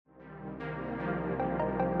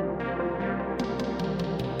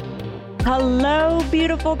Hello,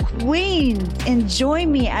 beautiful queens, and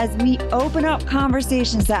join me as we open up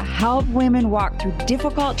conversations that help women walk through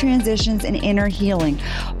difficult transitions and inner healing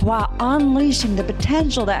while unleashing the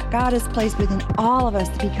potential that God has placed within all of us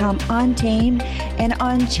to become untamed and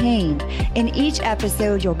unchained. In each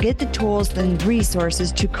episode, you'll get the tools and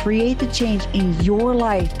resources to create the change in your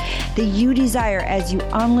life that you desire as you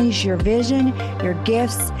unleash your vision, your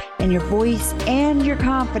gifts, and your voice and your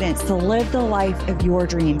confidence to live the life of your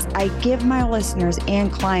dreams. I give my listeners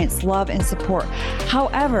and clients love and support.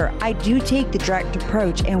 However, I do take the direct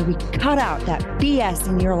approach and we cut out that BS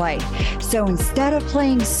in your life. So instead of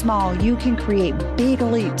playing small, you can create big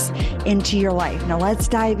leaps into your life. Now let's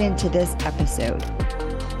dive into this episode.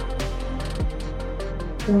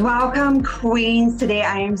 Welcome, queens. Today,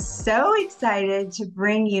 I am so excited to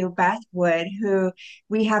bring you Beth Wood, who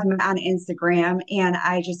we have met on Instagram, and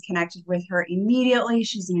I just connected with her immediately.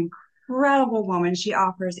 She's an incredible woman. She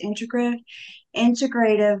offers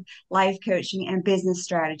integrative life coaching and business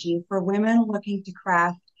strategy for women looking to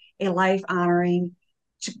craft a life-honoring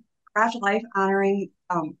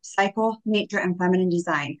cycle, nature, and feminine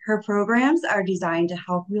design. Her programs are designed to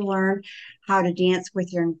help you learn how to dance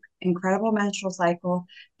with your incredible menstrual cycle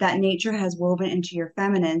that nature has woven into your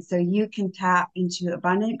feminine so you can tap into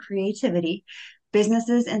abundant creativity,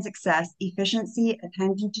 businesses and success, efficiency,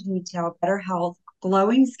 attention to detail, better health,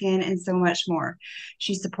 glowing skin, and so much more.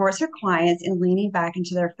 She supports her clients in leaning back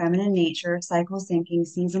into their feminine nature, cycle syncing,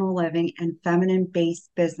 seasonal living, and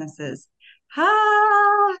feminine-based businesses.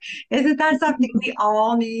 Isn't that something we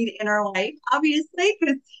all need in our life? Obviously,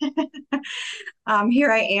 because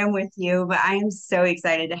here I am with you, but I am so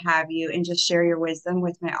excited to have you and just share your wisdom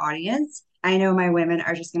with my audience. I know my women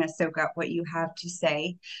are just going to soak up what you have to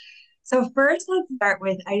say. So first, let's start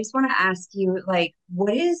with, I just want to ask you, like,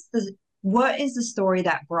 what is the story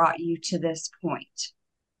that brought you to this point?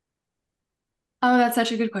 Oh, that's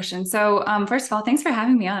such a good question. So, first of all, thanks for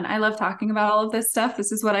having me on. I love talking about all of this stuff.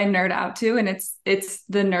 This is what I nerd out to, and it's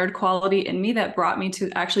the nerd quality in me that brought me to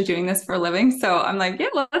actually doing this for a living. So I'm like, yeah,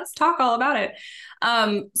 let's talk all about it.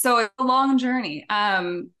 So it's a long journey.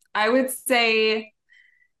 I would say,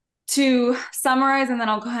 to summarize, and then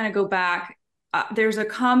I'll kind of go back. There's a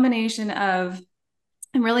combination of,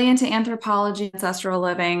 I'm really into anthropology, ancestral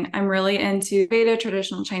living. I'm really into Veda,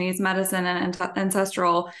 traditional Chinese medicine, and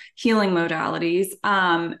ancestral healing modalities,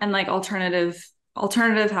 and like alternative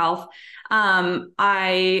health.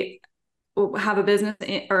 I have a business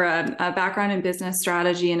or a background in business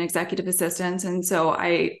strategy and executive assistance, and so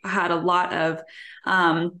I had a lot of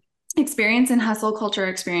experience in hustle culture,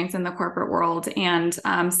 experience in the corporate world, and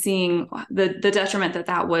seeing the detriment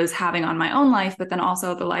that was having on my own life, but then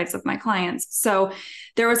also the lives of my clients. So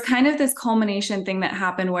there was kind of this culmination thing that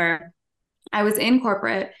happened where I was in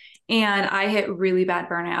corporate and I hit really bad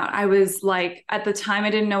burnout. I was like, at the time, I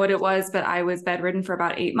didn't know what it was, but I was bedridden for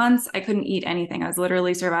about 8 months. I couldn't eat anything. I was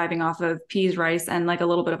literally surviving off of peas, rice, and like a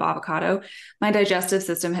little bit of avocado. My digestive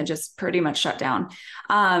system had just pretty much shut down.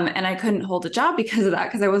 And I couldn't hold a job because of that,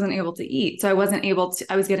 because I wasn't able to eat. So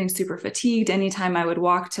I was getting super fatigued anytime I would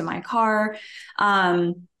walk to my car.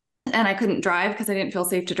 And I couldn't drive because I didn't feel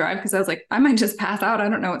safe to drive, because I was like, I might just pass out. I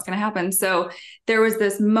don't know what's going to happen. So there was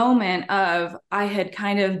this moment of, I had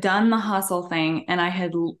kind of done the hustle thing, and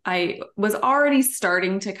I was already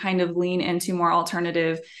starting to kind of lean into more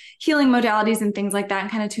alternative healing modalities and things like that,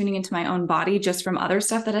 and kind of tuning into my own body just from other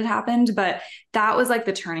stuff that had happened. But that was like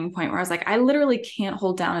the turning point where I was like, I literally can't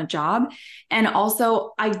hold down a job. And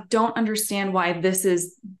also, I don't understand why this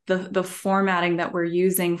is the formatting that we're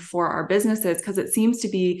using for our businesses, because it seems to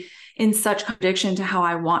be in such contradiction to how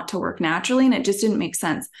I want to work naturally. And it just didn't make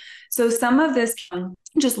sense. So some of this,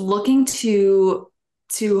 just looking to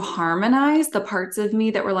harmonize the parts of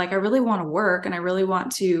me that were like, I really want to work, and I really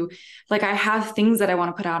want to, like, I have things that I want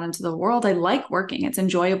to put out into the world. I like working. It's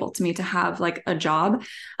enjoyable to me to have like a job,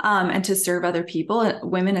 and to serve other people,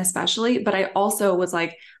 women especially. But I also was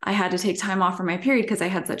like, I had to take time off for my period because I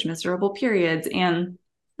had such miserable periods. And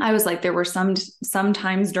I was like, there were some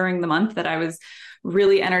times during the month that I was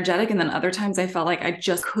really energetic, and then other times I felt like I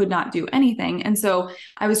just could not do anything. And so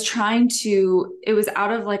I was it was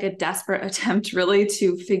out of like a desperate attempt really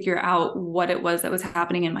to figure out what it was that was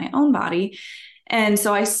happening in my own body. And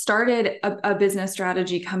so I started a business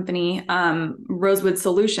strategy company, Rosewood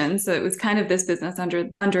Solutions. So it was kind of this business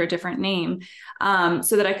under a different name,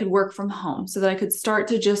 so that I could work from home, so that I could start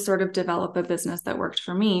to just sort of develop a business that worked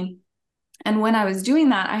for me. And when I was doing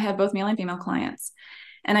that, I had both male and female clients.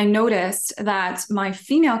 And I noticed that my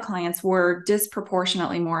female clients were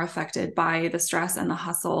disproportionately more affected by the stress and the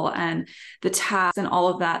hustle and the tasks and all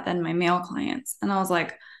of that than my male clients. And I was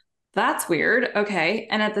like, that's weird. Okay.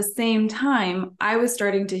 And at the same time, I was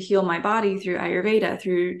starting to heal my body through Ayurveda,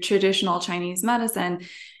 through traditional Chinese medicine.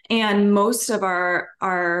 And most of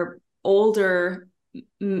our older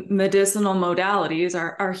medicinal modalities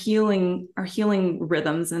are healing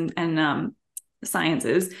rhythms and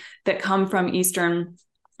sciences that come from Eastern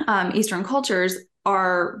cultures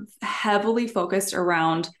are heavily focused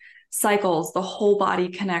around cycles, the whole body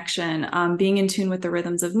connection, being in tune with the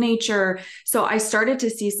rhythms of nature. So I started to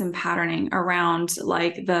see some patterning around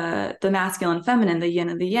like the masculine, feminine, the yin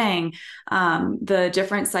and the yang, the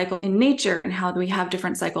different cycle in nature and how we have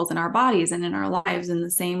different cycles in our bodies and in our lives in the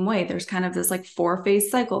same way. There's kind of this like 4-phase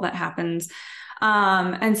cycle that happens.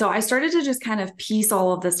 And so I started to just kind of piece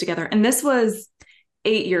all of this together. And this was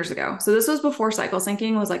 8 years ago. So this was before cycle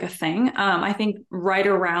syncing was like a thing. I think right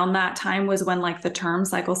around that time was when like the term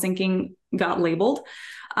cycle syncing got labeled.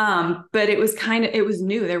 But it was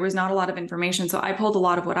new. There was not a lot of information. So I pulled a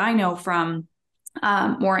lot of what I know from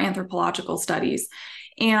more anthropological studies.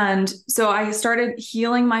 And so I started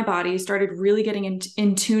healing my body, started really getting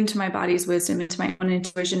in tune to my body's wisdom, into my own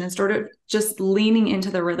intuition, and started just leaning into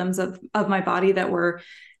the rhythms of my body that were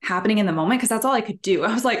happening in the moment, because that's all I could do.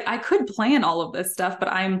 I was like, I could plan all of this stuff, but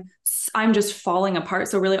I'm just falling apart.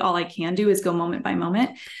 So really all I can do is go moment by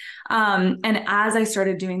moment. And as I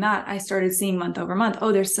started doing that, I started seeing month over month,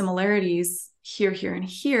 oh, there's similarities here, and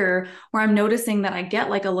here, where I'm noticing that I get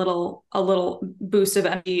like a little boost of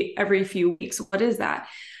energy every few weeks. What is that?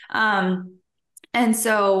 And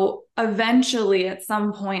so eventually at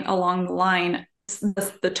some point along the line,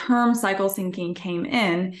 the term cycle syncing came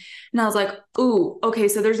in, and I was like, ooh, okay,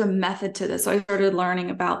 so there's a method to this. So I started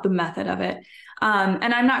learning about the method of it.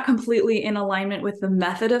 And I'm not completely in alignment with the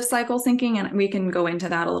method of cycle syncing, and we can go into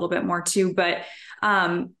that a little bit more too. But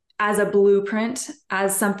as a blueprint,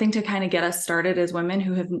 as something to kind of get us started as women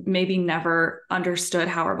who have maybe never understood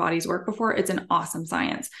how our bodies work before, it's an awesome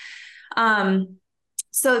science.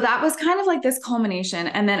 So that was kind of like this culmination.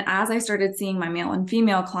 And then as I started seeing my male and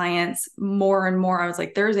female clients more and more, I was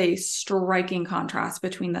like, there's a striking contrast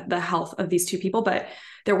between the health of these two people, but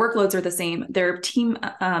their workloads are the same. Their team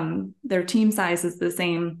size is the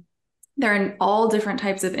same. They're in all different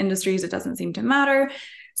types of industries. It doesn't seem to matter.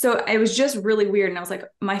 So it was just really weird. And I was like,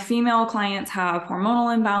 my female clients have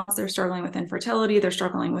hormonal imbalance. They're struggling with infertility. They're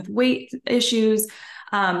struggling with weight issues.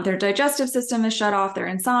 Their digestive system is shut off.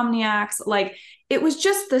 They're insomniacs. Like, it was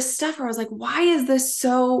just this stuff where I was like, why is this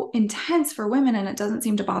so intense for women and it doesn't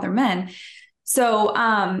seem to bother men? So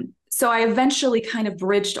I eventually kind of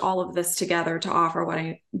bridged all of this together to offer what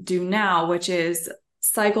I do now, which is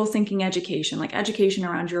cycle syncing education, like education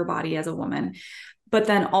around your body as a woman, but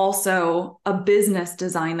then also a business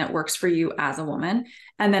design that works for you as a woman.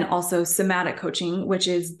 And then also somatic coaching, which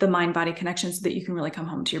is the mind-body connection so that you can really come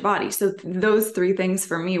home to your body. So those 3 things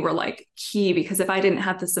for me were like key, because if I didn't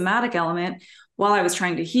have the somatic element while I was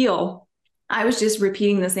trying to heal, I was just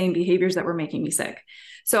repeating the same behaviors that were making me sick.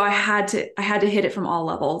 So I had to hit it from all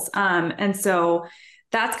levels. And so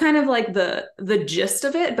that's kind of like the gist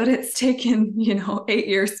of it, but it's taken, 8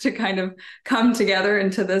 years to kind of come together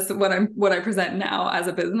into this, what I present now as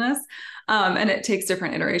a business. And it takes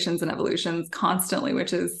different iterations and evolutions constantly,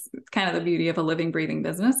 which is kind of the beauty of a living, breathing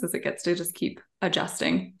business, is it gets to just keep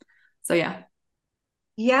adjusting. So yeah.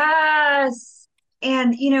 Yes.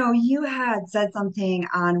 And, you had said something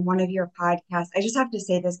on one of your podcasts. I just have to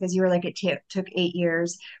say this because you were like, it took 8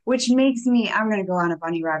 years, which makes I'm going to go on a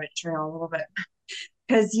bunny rabbit trail a little bit.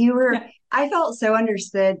 Because Yeah. I felt so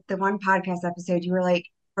understood. The one podcast episode, you were like,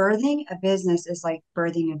 birthing a business is like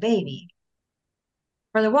birthing a baby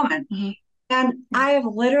for the woman. Mm-hmm. And Yeah. I have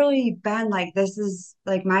literally been like, this is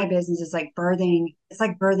like, my business is like birthing. It's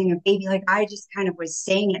like birthing a baby. Like, I just kind of was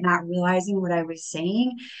saying it, not realizing what I was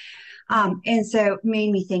saying. And so it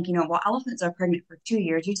made me think, well, elephants are pregnant for 2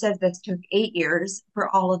 years. You said this took 8 years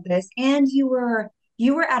for all of this. And you were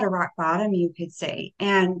at a rock bottom, you could say.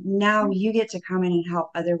 And now you get to come in and help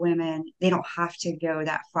other women. They don't have to go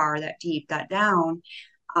that far, that deep, that down.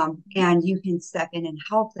 And you can step in and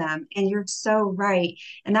help them. And you're so right.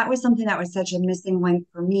 And that was something that was such a missing link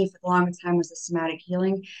for me for the longest time, was the somatic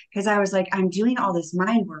healing. Because I was like, I'm doing all this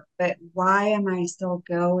mind work, but why am I still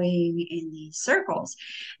going in these circles?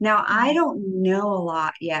 Now, I don't know a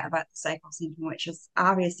lot yet about the cycle syncing, which is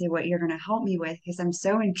obviously what you're going to help me with, because I'm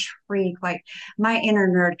so intrigued. Like, my inner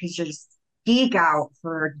nerd could just geek out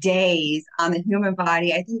for days on the human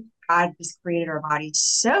body. I think God just created our bodies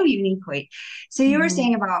so uniquely. So you were Mm-hmm.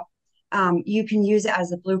 saying about you can use it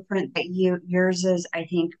as a blueprint, that yours is, I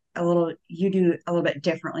think, you do a little bit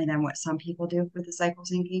differently than what some people do with the cycle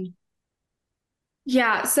syncing.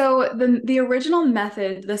 Yeah. So the original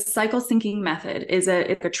method, the cycle syncing method, is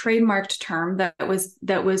it's a trademarked term that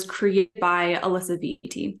was created by Alyssa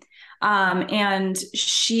Vitti, and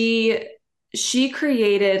she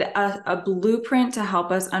created a blueprint to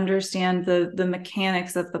help us understand the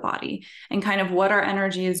mechanics of the body and kind of what our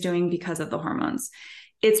energy is doing because of the hormones.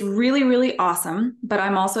 It's really, really awesome, but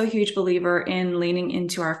I'm also a huge believer in leaning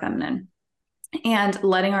into our feminine and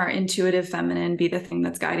letting our intuitive feminine be the thing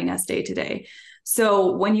that's guiding us day to day.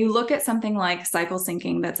 So when you look at something like cycle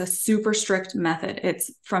syncing, that's a super strict method.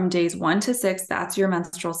 It's from days 1 to 6. That's your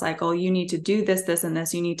menstrual cycle. You need to do this, this, and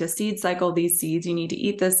this. You need to seed cycle these seeds. You need to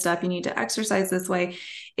eat this stuff. You need to exercise this way.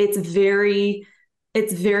 It's very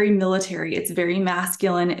military. It's very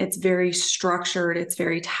masculine. It's very structured. It's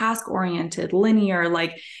very task oriented, linear.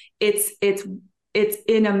 Like it's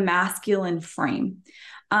in a masculine frame.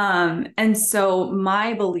 And so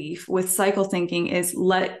my belief with cycle thinking is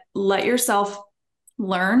let yourself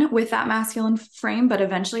learn with that masculine frame, but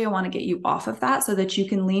eventually I want to get you off of that so that you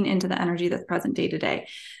can lean into the energy that's present day to day.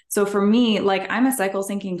 So for me, like I'm a cycle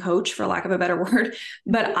syncing coach, for lack of a better word,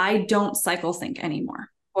 but I don't cycle sync anymore,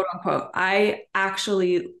 quote unquote. I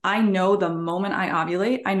know the moment I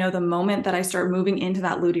ovulate, I know the moment that I start moving into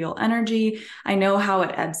that luteal energy. I know how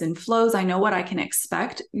it ebbs and flows. I know what I can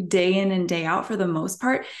expect day in and day out for the most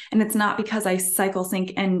part. And it's not because I cycle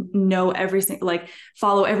sync and know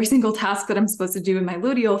follow every single task that I'm supposed to do in my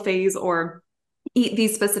luteal phase or eat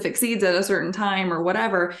these specific seeds at a certain time or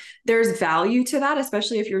whatever. There's value to that,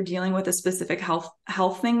 especially if you're dealing with a specific health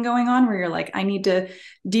thing going on where you're like, I need to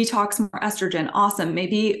detox more estrogen. Awesome.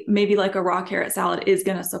 Maybe like a raw carrot salad is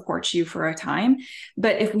going to support you for a time.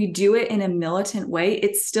 But if we do it in a militant way,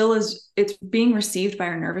 it's being received by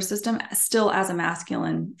our nervous system still as a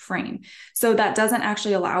masculine frame. So that doesn't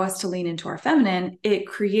actually allow us to lean into our feminine. It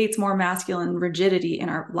creates more masculine rigidity in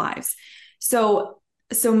our lives. So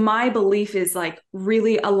my belief is like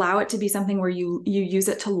really allow it to be something where you use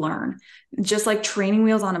it to learn, just like training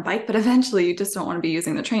wheels on a bike, but eventually you just don't want to be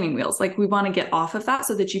using the training wheels. Like we want to get off of that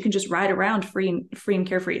so that you can just ride around free and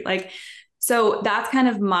carefree. Like, so that's kind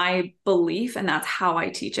of my belief and that's how I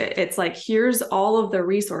teach it. It's like, here's all of the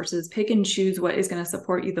resources, pick and choose what is going to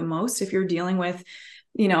support you the most. If you're dealing with,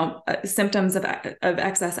 symptoms of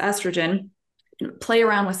excess estrogen, play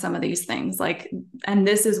around with some of these things, and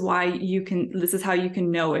this is how you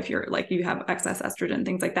can know if you're like you have excess estrogen,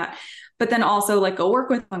 things like that. But then also like go work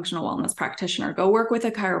with a functional wellness practitioner, go work with a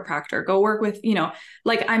chiropractor, go work with,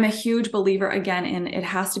 I'm a huge believer again in it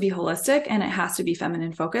has to be holistic and it has to be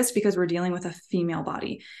feminine focused because we're dealing with a female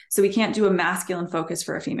body. So we can't do a masculine focus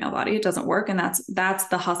for a female body. It doesn't work. And that's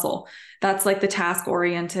the hustle. That's like the task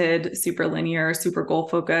oriented, super linear, super goal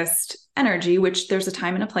focused energy, which there's a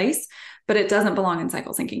time and a place, but it doesn't belong in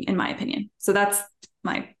cycle syncing, in my opinion. So that's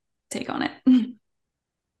my take on it.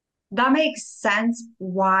 That makes sense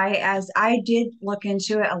why, as I did look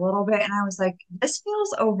into it a little bit and I was like, this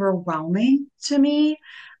feels overwhelming to me.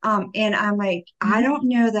 And I'm like, I don't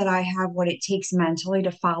know that I have what it takes mentally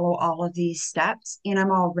to follow all of these steps. And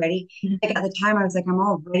I'm already, like at the time, I was like, I'm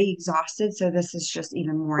already exhausted. So this is just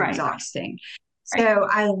even more exhausting. Right. So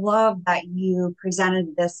I love that you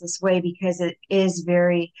presented this way because it is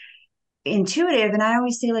very intuitive. And I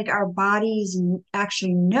always say like our bodies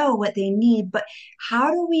actually know what they need, but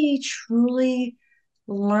how do we truly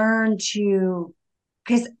learn to,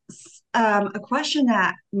 because a question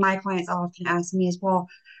that my clients often ask me is, well,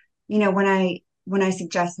 when I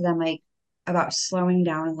suggest to them like about slowing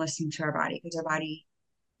down and listening to our body because our body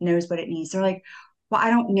knows what it needs, they're like, well,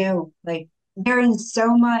 I don't know, like they're in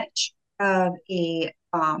so much of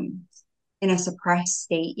in a suppressed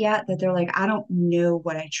state yet that they're like, I don't know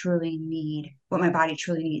what I truly need, what my body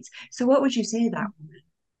truly needs. So what would you say to that woman?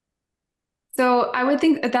 So I would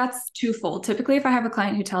think that's twofold. Typically, if I have a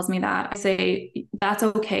client who tells me that, I say, that's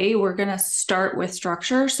okay. We're going to start with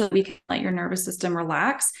structure so we can let your nervous system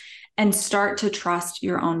relax and start to trust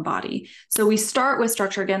your own body. So we start with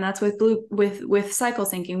structure. Again, that's with cycle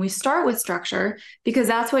syncing. We start with structure because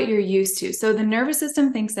that's what you're used to. So the nervous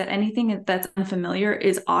system thinks that anything that's unfamiliar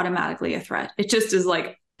is automatically a threat. It just is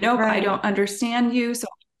like, nope, right. I don't understand you. So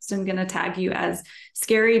I'm going to tag you as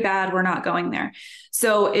scary, bad. We're not going there.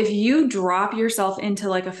 So if you drop yourself into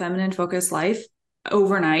like a feminine focused life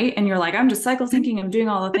overnight and you're like, I'm just cycle syncing, I'm doing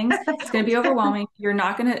all the things, it's going to be overwhelming. It's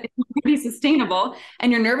not going to be sustainable.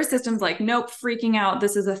 And your nervous system's like, nope, freaking out.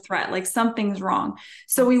 This is a threat. Like something's wrong.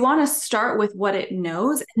 So we want to start with what it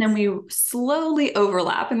knows. And then we slowly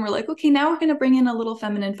overlap and we're like, okay, now we're going to bring in a little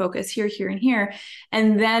feminine focus here, here, and here.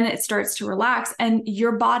 And then it starts to relax and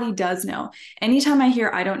your body does know. Anytime I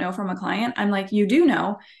hear, I don't know from a client, I'm like, you do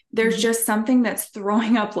know. There's just something that's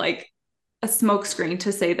throwing up like a smoke screen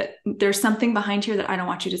to say that there's something behind here that I don't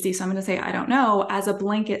want you to see. So I'm going to say, I don't know, as a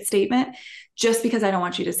blanket statement, just because I don't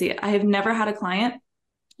want you to see it. I have never had a client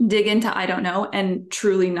dig into I don't know and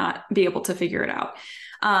truly not be able to figure it out.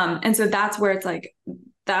 And so that's where it's like,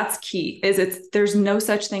 that's key, is there's no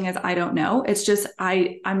such thing as I don't know. It's just,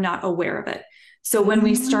 I'm not aware of it. So when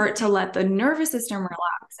we start to let the nervous system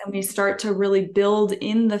relax and we start to really build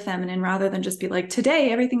in the feminine, rather than just be like, today,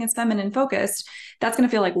 everything is feminine focused, that's going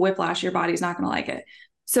to feel like whiplash. Your body's not going to like it.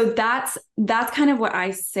 So that's kind of what I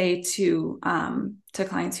say to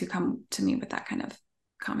clients who come to me with that kind of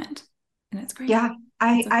comment. And it's great. Yeah,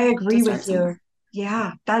 I agree with you.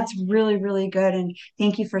 Yeah, that's really, really good. And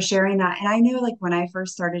thank you for sharing that. And I know, like, when I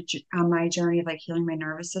first started on my journey of like healing my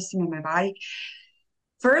nervous system and my body,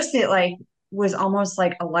 first it like was almost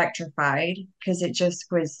like electrified, because it just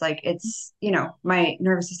was like, it's, my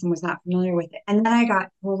nervous system was not familiar with it. And then I got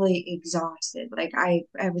totally exhausted. Like I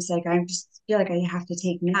was like, I just feel like I have to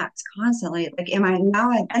take naps constantly. Like, and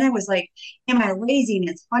I was like, am I lazy? And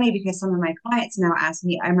it's funny because some of my clients now ask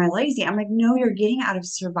me, am I lazy? I'm like, no, you're getting out of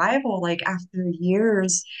survival. Like, after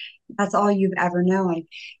years, that's all you've ever known.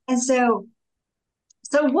 And so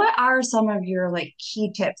what are some of your like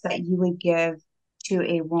key tips that you would give to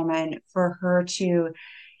a woman for her to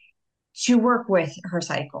work with her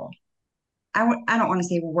cycle? I don't want to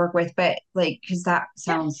say work with, but like, because that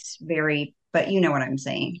sounds very, but you know what I'm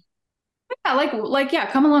saying. Yeah,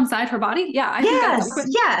 yeah, come alongside her body. Yeah, I think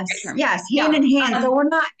yes, hand in hand. So we're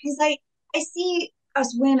not, because I see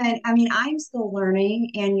us women. I mean, I'm still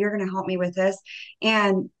learning, and you're going to help me with this.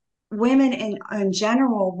 And women in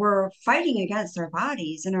general, we're fighting against our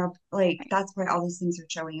bodies, and our like that's why all these things are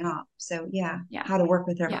showing up. So yeah, how to work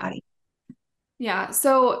with their body. Yeah.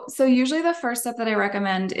 So usually the first step that I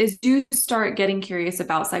recommend is do start getting curious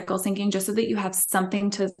about cycle syncing, just so that you have something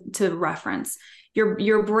to reference.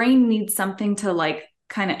 Your brain needs something to like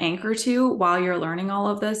kind of anchor to while you're learning all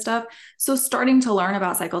of this stuff. So starting to learn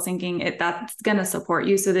about cycle syncing, that's going to support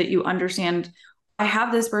you so that you understand, I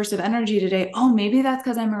have this burst of energy today. Oh, maybe that's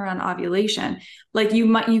because I'm around ovulation. Like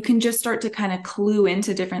you can just start to kind of clue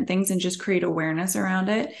into different things and just create awareness around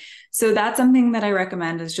it. So that's something that I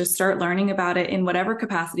recommend, is just start learning about it in whatever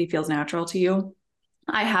capacity feels natural to you.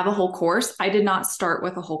 I have a whole course. I did not start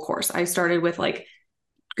with a whole course. I started with like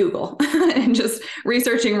Google and just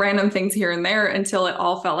researching random things here and there until it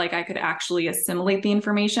all felt like I could actually assimilate the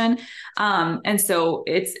information. And so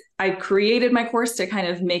I created my course to kind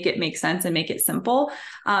of make it make sense and make it simple.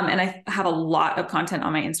 And I have a lot of content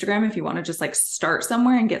on my Instagram. If you want to just like start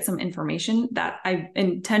somewhere and get some information, that I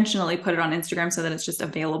intentionally put it on Instagram so that it's just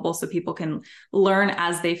available so people can learn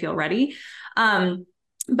as they feel ready.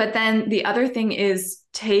 But then the other thing is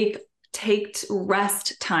take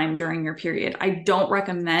rest time during your period. I don't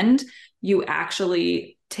recommend you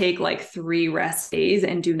actually take like 3 rest days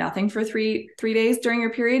and do nothing for three days during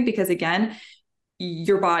your period, because again,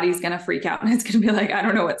 your body's going to freak out and it's going to be like, I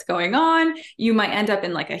don't know what's going on. You might end up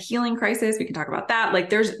in like a healing crisis. We can talk about that.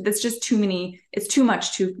 Like that's just it's too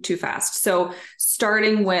much too fast. So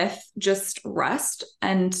starting with just rest,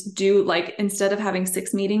 and do like, instead of having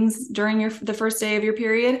 6 meetings during the first day of your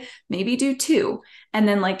period, maybe do 2, and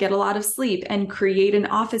then like get a lot of sleep and create an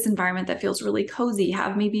office environment that feels really cozy.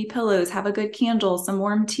 Have maybe pillows, have a good candle, some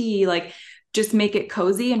warm tea, like just make it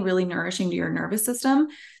cozy and really nourishing to your nervous system.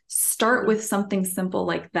 Start with something simple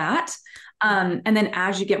like that. And then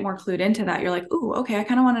as you get more clued into that, you're like, ooh, okay, I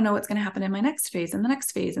kind of want to know what's going to happen in my next phase and the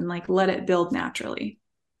next phase, and like let it build naturally.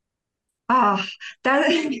 Oh, that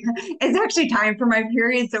it's actually time for my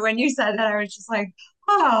period. So when you said that, I was just like,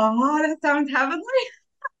 oh, that sounds heavenly.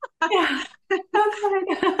 Yeah.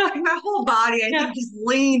 My whole body, I think, just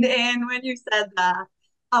leaned in when you said that.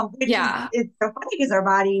 It's so funny because our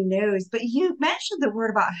body knows. But you mentioned the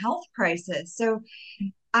word about health crisis. So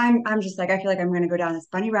I'm just like, I feel like I'm going to go down this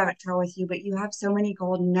bunny rabbit trail with you, but you have so many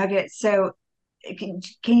golden nuggets. So can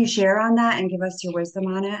you share on that and give us your wisdom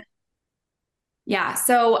on it? Yeah.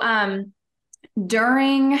 So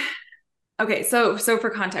so for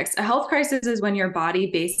context, a health crisis is when your body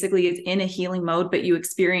basically is in a healing mode, but you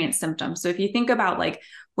experience symptoms. So if you think about like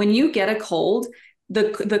when you get a cold,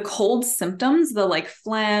 the cold symptoms, the like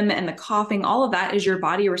phlegm and the coughing, all of that is your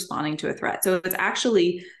body responding to a threat. So it's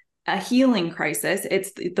actually a healing crisis.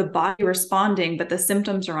 It's the body responding, but the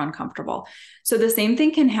symptoms are uncomfortable. So the same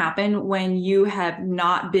thing can happen when you have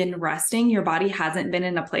not been resting. Your body hasn't been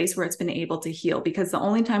in a place where it's been able to heal, because the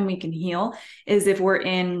only time we can heal is if we're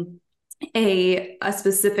in a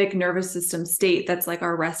specific nervous system state that's like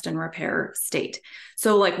our rest and repair state.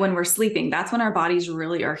 So like when we're sleeping, that's when our bodies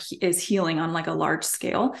really is healing on like a large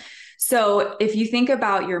scale. So if you think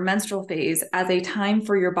about your menstrual phase as a time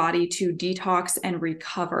for your body to detox and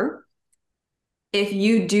recover, if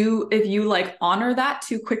you like honor that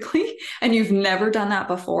too quickly and you've never done that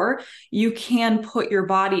before, you can put your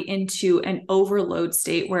body into an overload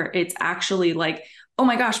state where it's actually like, oh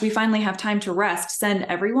my gosh, we finally have time to rest, send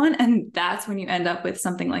everyone. And that's when you end up with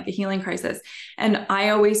something like a healing crisis. And I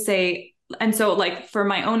always say, and so like for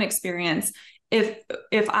my own experience,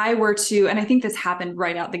 if I were to, and I think this happened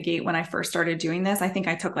right out the gate when I first started doing this, I think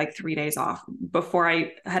I took like 3 days off before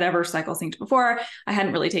I had ever cycle synced before. I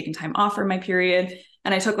hadn't really taken time off for my period.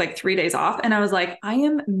 And I took like 3 days off and I was like, I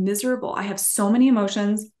am miserable. I have so many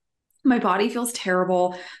emotions. My body feels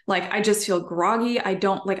terrible. Like I just feel groggy. I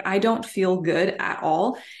don't feel good at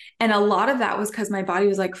all. And a lot of that was because my body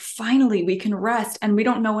was like, finally, we can rest. And we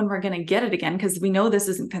don't know when we're going to get it again because we know this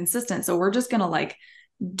isn't consistent. So we're just going to like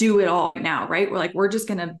do it all now, right? We're just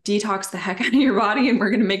going to detox the heck out of your body and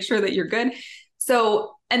we're going to make sure that you're good.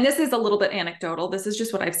 So, and this is a little bit anecdotal. This is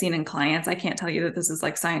just what I've seen in clients. I can't tell you that this is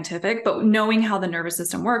like scientific, but knowing how the nervous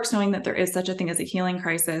system works, knowing that there is such a thing as a healing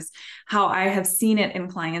crisis, how I have seen it in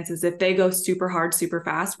clients is if they go super hard, super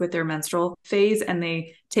fast with their menstrual phase and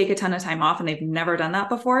they take a ton of time off and they've never done that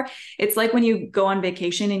before. It's like when you go on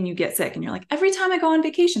vacation and you get sick and you're like, every time I go on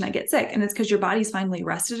vacation, I get sick. And it's because your body's finally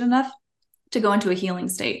rested enough to go into a healing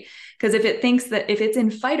state. Because if it thinks that if it's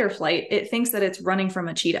in fight or flight, it thinks that it's running from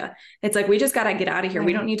a cheetah. It's like, we just got to get out of here. Right.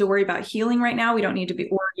 We don't need to worry about healing right now. We don't need to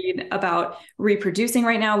be worried about reproducing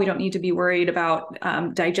right now. We don't need to be worried about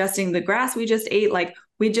digesting the grass we just ate. Like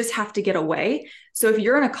we just have to get away. So if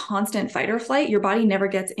you're in a constant fight or flight, your body never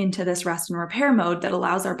gets into this rest and repair mode that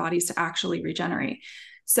allows our bodies to actually regenerate.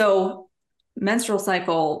 So menstrual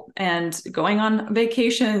cycle and going on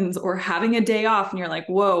vacations or having a day off and you're like,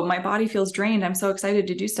 whoa, my body feels drained. I'm so excited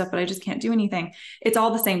to do stuff, but I just can't do anything. It's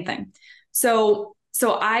all the same thing. So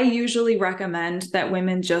I usually recommend that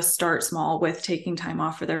women just start small with taking time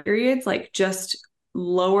off for their periods, like just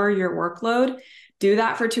lower your workload, do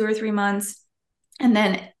that for 2 or 3 months. And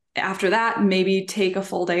then after that, maybe take a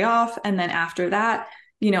full day off. And then after that,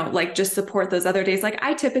 like just support those other days. Like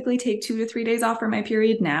I typically take 2 to 3 days off for my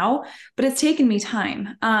period now, but it's taken me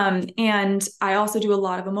time. And I also do a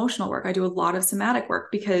lot of emotional work. I do a lot of somatic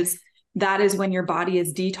work because that is when your body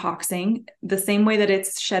is detoxing the same way that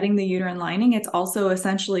it's shedding the uterine lining. It's also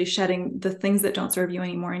essentially shedding the things that don't serve you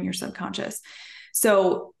anymore in your subconscious.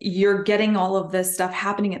 So you're getting all of this stuff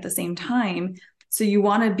happening at the same time. So you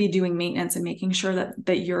want to be doing maintenance and making sure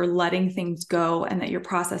that you're letting things go and that you're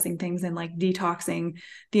processing things and like detoxing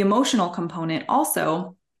the emotional component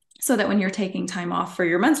also, so that when you're taking time off for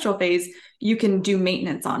your menstrual phase, you can do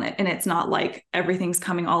maintenance on it. And it's not like everything's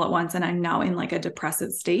coming all at once and I'm now in like a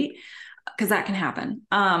depressive state, because that can happen.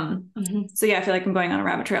 So yeah, I feel like I'm going on a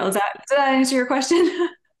rabbit trail. Did that answer your question?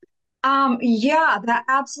 Yeah, that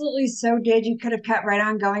absolutely so did. You could have kept right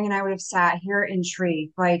on going and I would have sat here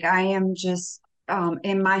intrigued. Like I am just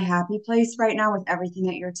in my happy place right now with everything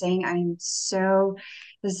that you're saying.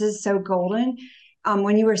 This is so golden.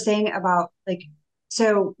 When you were saying about like,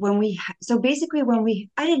 I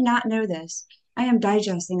did not know this. I am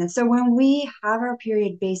digesting this. So when we have our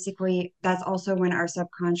period, basically, that's also when our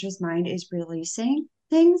subconscious mind is releasing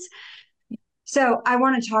things. So I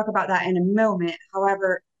want to talk about that in a moment.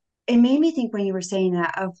 However, it made me think when you were saying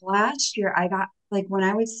that of last year, I got like when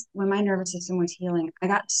my nervous system was healing, I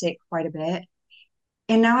got sick quite a bit.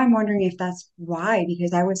 And now I'm wondering if that's why,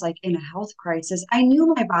 because I was like in a health crisis. I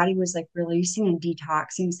knew my body was like releasing and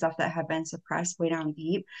detoxing stuff that had been suppressed way down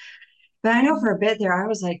deep. But I know for a bit there, I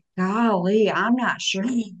was like, golly, I'm not sure.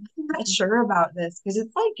 I'm not sure about this because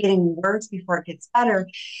it's like getting worse before it gets better.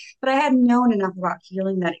 But I hadn't known enough about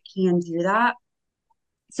healing that it can do that.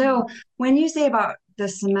 So when you say about the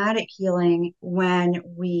somatic healing when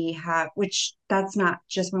we have, which that's not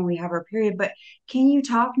just when we have our period, but can you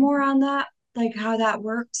talk more on that? Like how that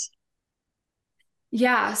works?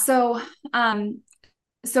 Yeah. So from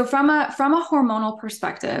a hormonal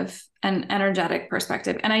perspective and energetic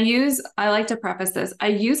perspective, and I like to preface this, I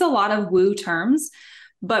use a lot of woo terms,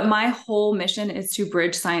 but my whole mission is to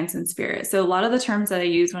bridge science and spirit. So a lot of the terms that I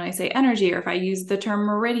use when I say energy, or if I use the term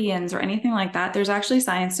meridians or anything like that, there's actually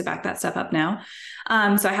science to back that stuff up now.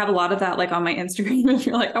 So I have a lot of that like on my Instagram. If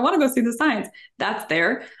you're like, I want to go see the science, that's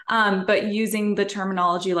there. But using the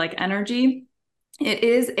terminology like energy,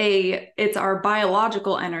 it's our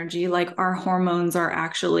biological energy. Like our hormones are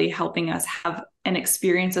actually helping us have and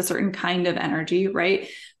experience a certain kind of energy, right?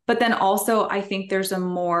 But then also I think there's a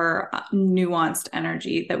more nuanced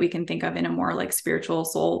energy that we can think of in a more like spiritual,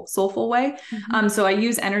 soulful way. So I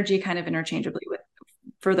use energy kind of interchangeably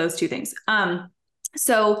for those two things.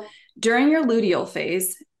 So during your luteal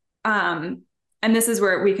phase, and this is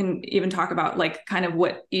where we can even talk about like kind of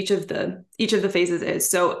what each of the phases is.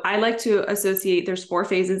 So I like to associate, there's 4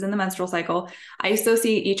 phases in the menstrual cycle. I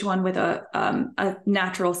associate each one with a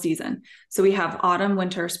natural season. So we have autumn,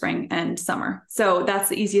 winter, spring, and summer. So that's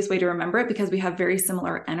the easiest way to remember it, because we have very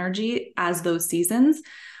similar energy as those seasons.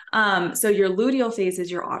 So your luteal phase is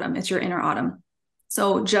your autumn. It's your inner autumn.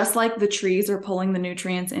 So just like the trees are pulling the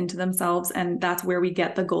nutrients into themselves, and that's where we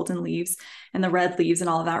get the golden leaves and the red leaves and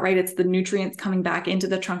all of that, right? It's the nutrients coming back into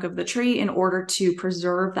the trunk of the tree in order to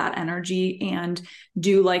preserve that energy and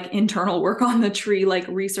do like internal work on the tree, like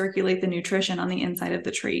recirculate the nutrition on the inside of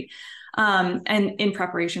the tree. And in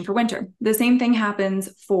preparation for winter. The same thing happens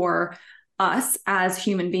for us as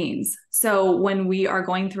human beings. So when we are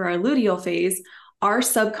going through our luteal phase, our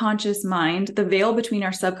subconscious mind, the veil between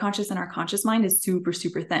our subconscious and our conscious mind is super,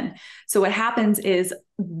 super thin. So what happens is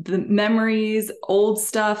the memories, old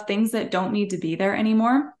stuff, things that don't need to be there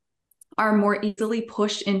anymore are more easily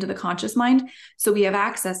pushed into the conscious mind. So we have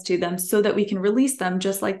access to them so that we can release them,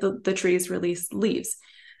 just like the trees release leaves.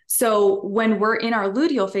 So when we're in our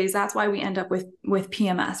luteal phase, that's why we end up with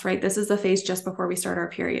PMS, right? This is the phase just before we start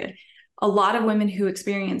our period. A lot of women who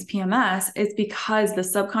experience PMS, it's because the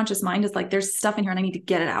subconscious mind is like, there's stuff in here and I need to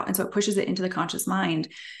get it out. And so it pushes it into the conscious mind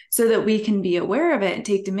so that we can be aware of it and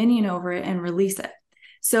take dominion over it and release it.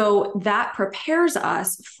 So that prepares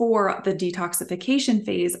us for the detoxification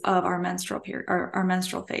phase of our menstrual period, our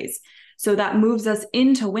menstrual phase. So that moves us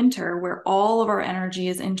into winter, where all of our energy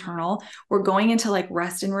is internal. We're going into like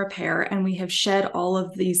rest and repair, and we have shed all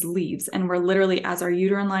of these leaves. And we're literally, as our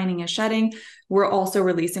uterine lining is shedding, we're also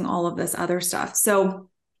releasing all of this other stuff.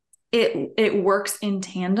 So it works in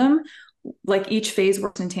tandem, like each phase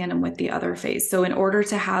works in tandem with the other phase. So in order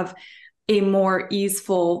to have a more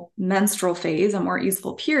easeful menstrual phase, a more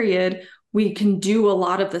easeful period, we can do a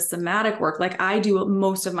lot of the somatic work. Like I do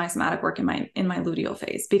most of my somatic work in my luteal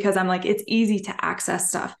phase, because I'm like, it's easy to access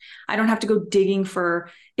stuff. I don't have to go digging for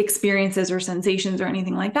experiences or sensations or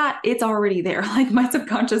anything like that. It's already there. Like my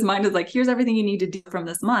subconscious mind is like, here's everything you need to do from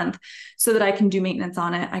this month so that I can do maintenance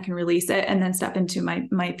on it. I can release it and then step into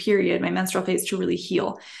my period, my menstrual phase, to really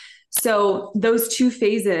heal. So those 2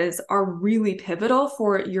 phases are really pivotal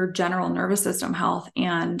for your general nervous system health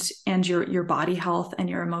and your body health and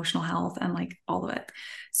your emotional health and like all of it.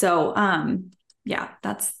 So yeah,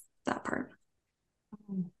 that's that part.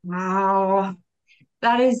 Wow.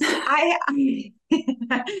 That is,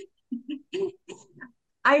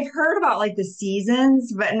 I've heard about like the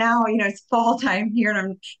seasons, but now, it's fall time here,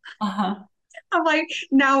 and I'm like,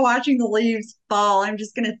 now watching the leaves fall, I'm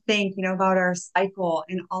just going to think, about our cycle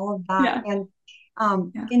and all of that. Yeah.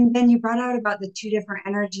 And then you brought out about the 2 different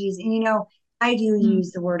energies. And, I do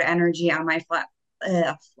use the word energy on my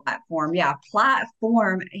platform. Yeah.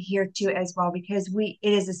 Platform here too, as well, because it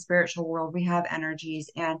is a spiritual world. We have energies,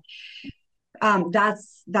 and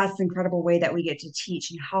that's the incredible way that we get to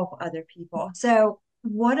teach and help other people. So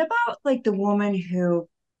what about like the woman who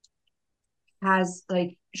has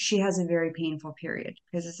like, she has a very painful period,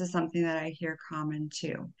 because this is something that I hear common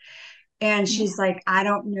too. And she's like, I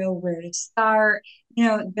don't know where to start.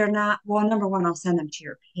 They're not, well, number one, I'll send them to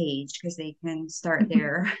your page because they can start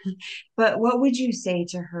there. But what would you say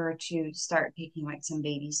to her to start taking like some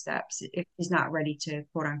baby steps if she's not ready to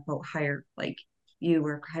quote unquote hire like you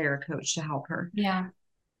or hire a coach to help her? Yeah.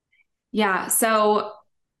 Yeah. So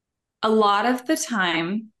a lot of the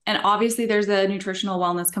time, and obviously there's a nutritional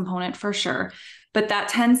wellness component for sure, but that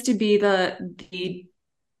tends to be the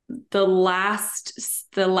last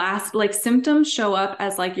like symptoms show up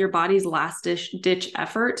as like your body's last ditch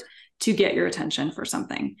effort to get your attention for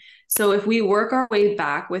something. So if we work our way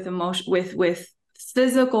back with emotion, with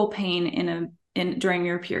physical pain during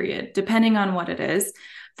your period, depending on what it is,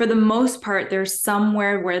 for the most part, there's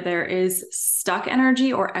somewhere where there is stuck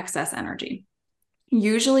energy or excess energy.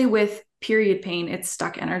 Usually with period pain, it's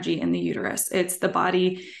stuck energy in the uterus. It's the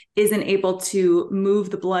body isn't able to move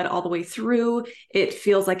the blood all the way through. It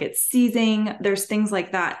feels like it's seizing. There's things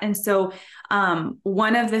like that. And so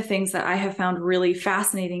one of the things that I have found really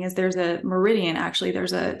fascinating is there's a meridian. Actually,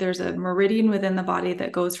 there's a meridian within the body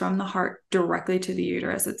that goes from the heart directly to the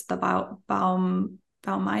uterus. It's the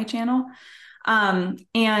Baumai channel.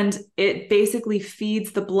 And it basically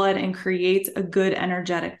feeds the blood and creates a good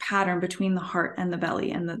energetic pattern between the heart and the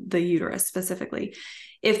belly and the uterus specifically.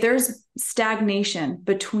 If there's stagnation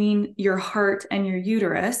between your heart and your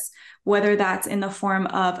uterus, whether that's in the form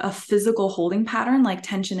of a physical holding pattern, like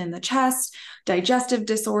tension in the chest, digestive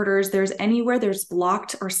disorders, there's anywhere there's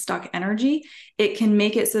blocked or stuck energy, it can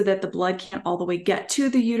make it so that the blood can't all the way get to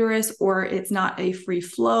the uterus, or it's not a free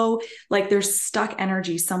flow, like there's stuck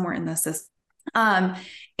energy somewhere in the system. Um,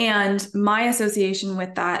 and my association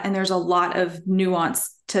with that, and there's a lot of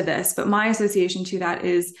nuance to this, but my association to that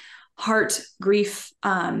is heart, grief,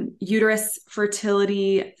 uterus,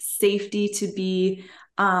 fertility, safety to be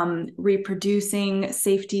reproducing,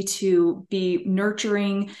 safety to be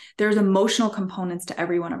nurturing. There's emotional components to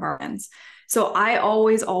every one of our ends. So I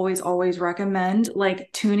always, always, always recommend like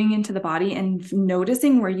tuning into the body and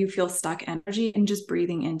noticing where you feel stuck energy and just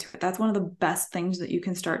breathing into it. That's one of the best things that you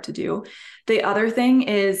can start to do. The other thing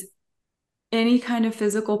is any kind of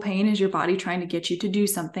physical pain is your body trying to get you to do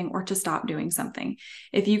something or to stop doing something.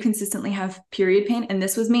 If you consistently have period pain, and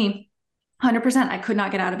this was me, 100%, I could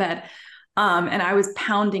not get out of bed. And I was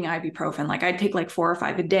pounding ibuprofen. Like I'd take like 4 or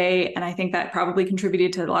 5 a day. And I think that probably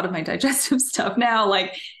contributed to a lot of my digestive stuff now.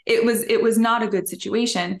 Like it was not a good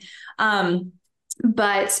situation.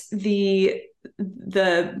 But the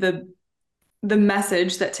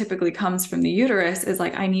message that typically comes from the uterus is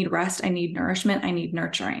like, I need rest, I need nourishment, I need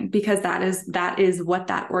nurturing, because that is what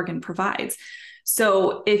that organ provides.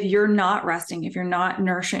 So if you're not resting, if you're not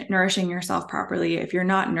nourishing yourself properly, if you're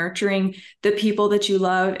not nurturing the people that you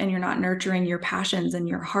love, and you're not nurturing your passions and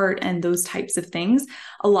your heart and those types of things,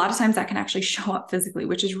 a lot of times that can actually show up physically,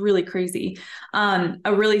 which is really crazy. A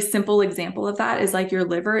really simple example of that is like your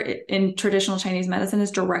liver in traditional Chinese medicine is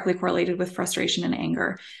directly correlated with frustration and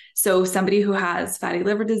anger. So somebody who has fatty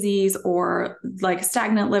liver disease or like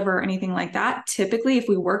stagnant liver or anything like that, typically if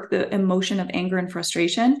we work the emotion of anger and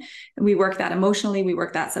frustration, we work that emotionally, we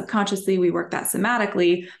work that subconsciously, we work that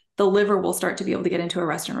somatically, the liver will start to be able to get into a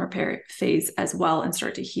rest and repair phase as well and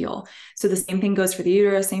start to heal. So the same thing goes for the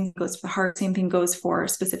uterus, same thing goes for the heart, same thing goes for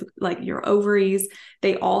specific, like your ovaries.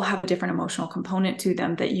 They all have a different emotional component to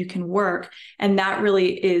them that you can work. And that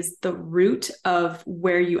really is the root of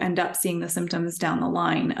where you end up seeing the symptoms down the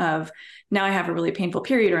line of, now I have a really painful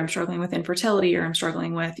period, or I'm struggling with infertility, or I'm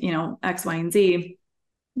struggling with, X, Y, and Z.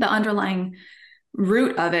 The underlying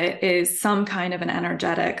root of it is some kind of an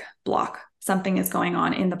energetic block. Something is going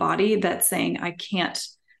on in the body that's saying, I can't,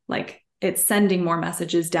 like it's sending more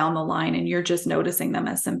messages down the line, and you're just noticing them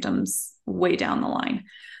as symptoms way down the line.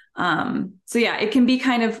 So yeah, it can be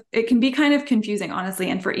kind of confusing, honestly.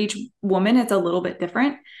 And for each woman, it's a little bit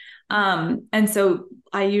different. And so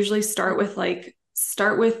I usually start with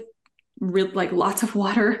lots of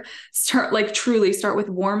water, start with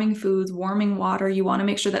warming foods, warming water. You want to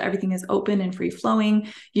make sure that everything is open and free flowing.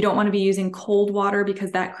 You don't want to be using cold water,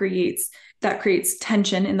 because that creates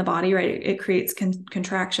tension in the body, right? It creates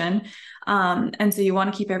contraction. And so you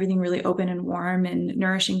want to keep everything really open and warm, and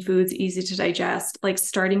nourishing foods, easy to digest, like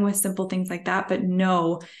starting with simple things like that. But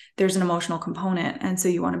no, there's an emotional component. And so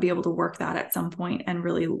you want to be able to work that at some point and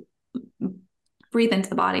really breathe into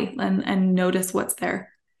the body and notice what's there.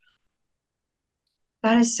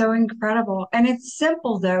 That is so incredible. And it's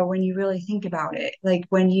simple though, when you really think about it. Like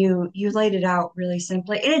when you laid it out really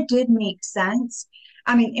simply, and it did make sense.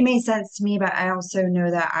 I mean, it made sense to me, but I also know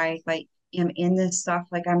that I like am in this stuff.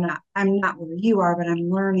 Like I'm not where you are, but I'm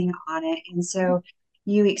learning on it. And so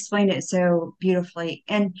you explained it so beautifully.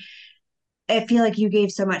 And I feel like you gave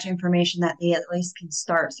so much information that they at least can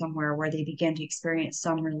start somewhere where they begin to experience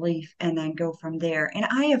some relief and then go from there. And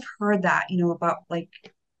I have heard that, about like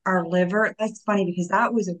our liver. That's funny because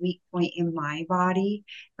that was a weak point in my body.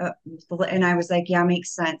 And I was like, yeah,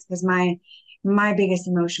 makes sense. Because my biggest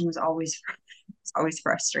emotion was always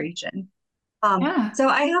frustration. Yeah. So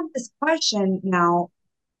I have this question now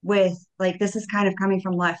with like, this is kind of coming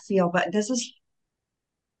from left field, but this is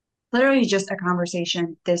literally just a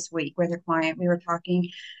conversation this week with a client. We were talking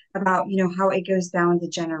about, how it goes down the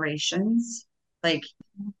generations, like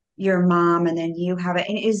your mom and then you have it.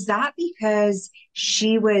 And is that because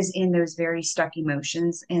she was in those very stuck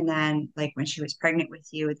emotions, and then like when she was pregnant with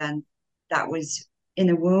you, then that was in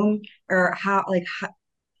the womb? Or how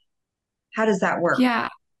does that work? Yeah.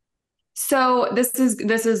 So this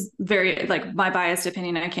is very like my biased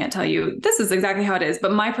opinion. I can't tell you this is exactly how it is,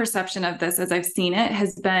 but my perception of this as I've seen it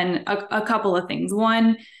has been a couple of things.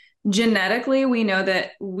 One, genetically, we know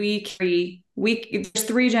that there's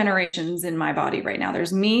 3 generations in my body right now.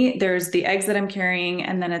 There's me, there's the eggs that I'm carrying,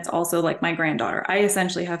 and then it's also like my granddaughter. I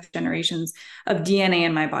essentially have generations of DNA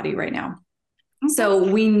in my body right now.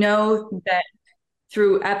 So we know that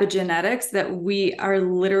through epigenetics that we are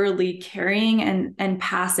literally carrying and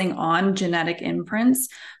passing on genetic imprints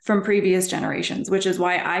from previous generations, which is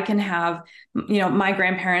why I can have, my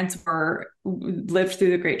grandparents lived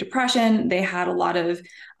through the Great Depression. They had a lot of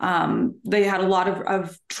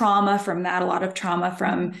trauma from that, a lot of trauma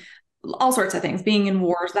from all sorts of things, being in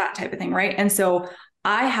wars, that type of thing. Right. And so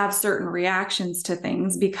I have certain reactions to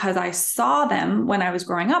things because I saw them when I was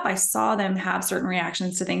growing up. I saw them have certain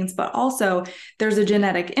reactions to things, but also there's a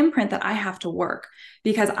genetic imprint that I have to work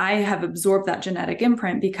because I have absorbed that genetic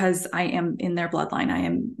imprint because I am in their bloodline. I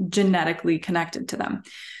am genetically connected to them.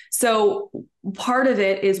 So part of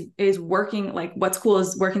it is working, like what's cool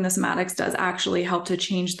is working the somatics does actually help to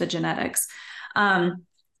change the genetics.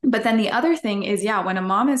 But then the other thing is, yeah, when a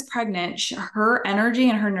mom is pregnant, her energy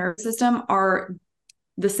and her nervous system are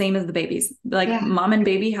the same as the baby's. Like mom and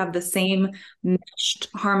baby have the same meshed,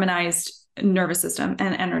 harmonized nervous system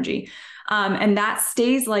and energy. And that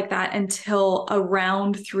stays like that until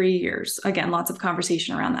around 3 years. Again, lots of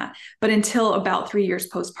conversation around that, but until about 3 years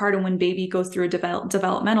postpartum, when baby goes through a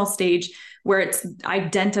developmental stage where it's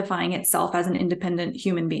identifying itself as an independent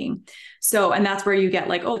human being. So, and that's where you get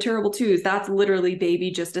like, oh, terrible twos. That's literally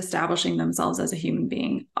baby just establishing themselves as a human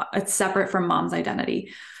being. It's separate from mom's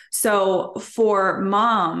identity. So for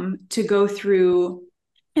mom to go through,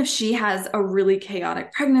 if she has a really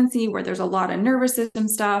chaotic pregnancy where there's a lot of nervous system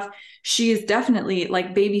stuff, she is definitely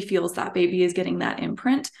like baby feels that baby is getting that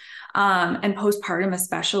imprint. And postpartum,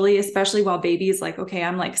 especially while baby is like, okay,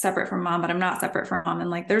 I'm like separate from mom, but I'm not separate from mom. And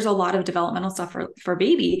like, there's a lot of developmental stuff for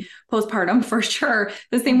baby postpartum for sure.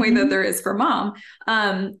 The same way that there is for mom.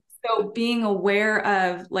 So being aware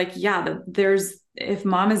of like, yeah, if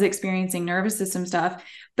mom is experiencing nervous system stuff,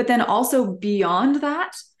 but then also beyond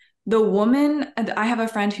that, the woman, I have a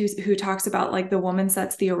friend who talks about like the woman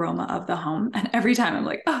sets the aroma of the home. And every time I'm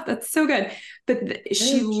like, oh, that's so good. But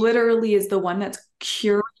she literally is the one that's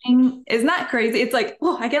curing. Isn't that crazy? It's like,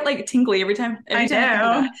 oh, I get like tingly every time. I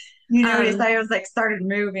know. You noticed I was like started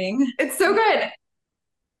moving. It's so good.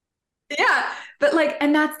 Yeah. But like,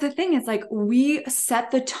 and that's the thing. It's like we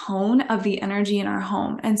set the tone of the energy in our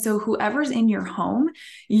home. And so whoever's in your home,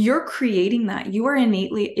 you're creating that. You are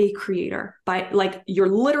innately a creator by like your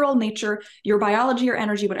literal nature, your biology, your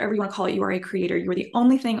energy, whatever you want to call it. You are a creator. You're the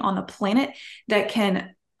only thing on the planet that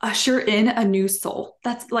can usher in a new soul.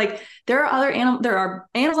 That's like, there are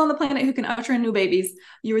animals on the planet who can usher in new babies.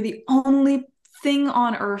 You're the only thing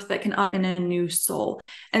on earth that can usher in a new soul.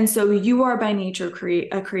 And so you are by nature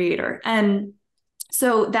a creator. And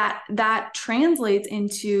so that translates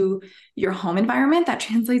into your home environment, that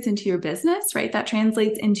translates into your business, right? That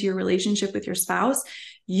translates into your relationship with your spouse.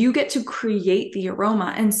 You get to create the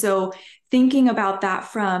aroma. And so thinking about that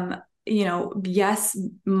from, yes,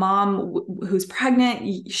 mom who's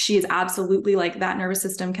pregnant, she is absolutely like that nervous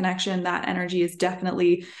system connection, that energy is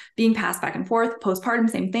definitely being passed back and forth. Postpartum,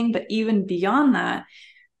 same thing. But even beyond that,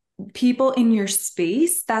 people in your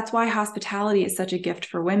space, that's why hospitality is such a gift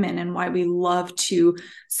for women and why we love to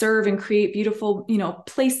serve and create beautiful,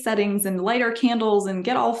 place settings and light our candles and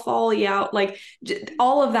get all folly out. Like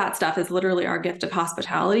all of that stuff is literally our gift of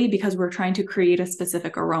hospitality because we're trying to create a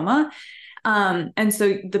specific aroma. And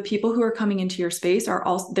so the people who are coming into your space are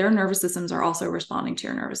also, their nervous systems are also responding to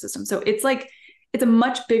your nervous system. So it's like, it's a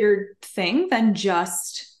much bigger thing than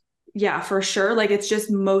just, yeah, for sure. Like it's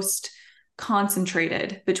just most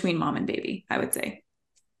concentrated between mom and baby, I would say.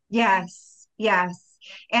 Yes.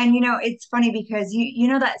 And it's funny because you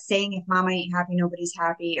know that saying, if mama ain't happy, nobody's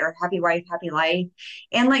happy, or happy wife, happy life.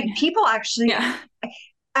 And like people actually,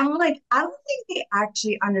 I'm like, I don't think they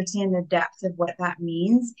actually understand the depth of what that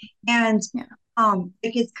means. And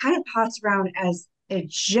it gets kind of passed around as a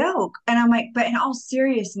joke. And I'm like, but in all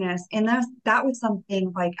seriousness, and that was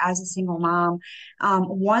something like as a single mom,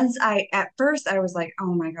 at first I was like,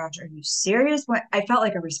 oh my gosh, are you serious? What I felt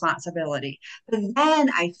like a responsibility. But then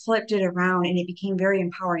I flipped it around and it became very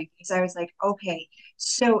empowering because I was like, okay,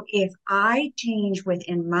 so if I change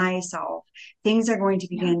within myself, things are going to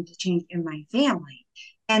begin to change in my family.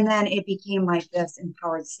 And then it became like this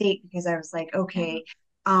empowered state because I was like, okay,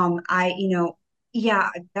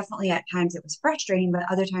 definitely at times it was frustrating, but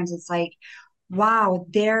other times it's like, wow,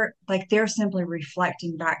 they're simply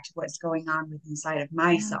reflecting back to what's going on with inside of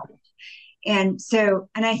myself. And so,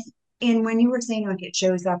 and when you were saying like it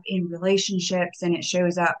shows up in relationships and it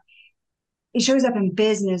shows up in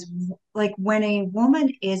business, like when a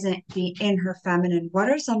woman isn't in her feminine, what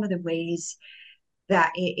are some of the ways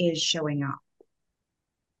that it is showing up?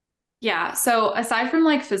 Yeah. So aside from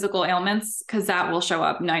like physical ailments, because that will show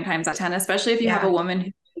up 9 times out of 10, especially if you have a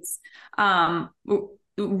woman who is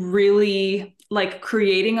really like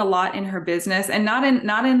creating a lot in her business and not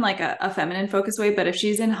in like a feminine focused way, but if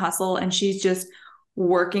she's in hustle and she's just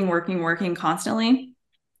working constantly,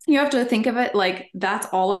 you have to think of it like that's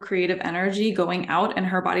all creative energy going out, and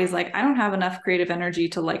her body's like, I don't have enough creative energy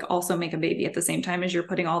to like also make a baby at the same time as you're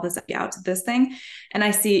putting all this out to this thing. And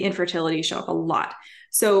I see infertility show up a lot.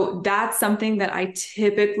 So that's something that I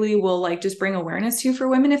typically will like just bring awareness to for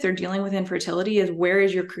women if they're dealing with infertility, is where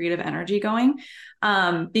is your creative energy going?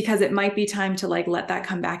 Because it might be time to like let that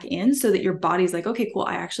come back in, so that your body's like, okay, cool,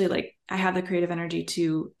 I actually like, I have the creative energy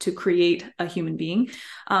to create a human being.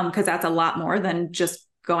 Because that's a lot more than just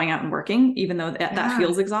going out and working, even though that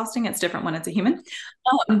feels exhausting. It's different when it's a human.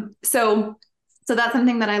 So that's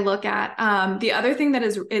something that I look at. The other thing that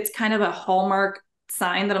is, it's kind of a hallmark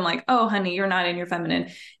sign that I'm like, oh, honey, you're not in your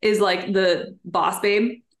feminine, is like the boss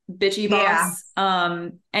babe, bitchy boss.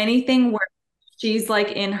 Anything where she's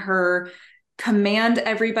like in her command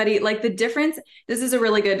everybody, like the difference. This is a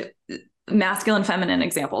really good masculine feminine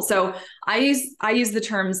example. So I use the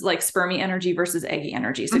terms like spermy energy versus eggy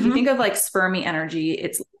energy. So if you think of like spermy energy,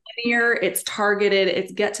 it's linear, it's targeted,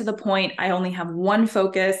 it's get to the point. I only have one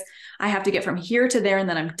focus. I have to get from here to there and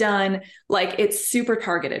then I'm done. Like it's super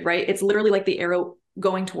targeted, right? It's literally like the arrow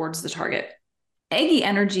going towards the target. Eggy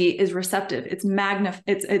energy is receptive. It's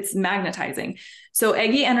magnetizing. So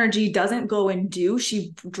eggy energy doesn't go and do,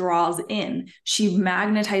 she draws in, she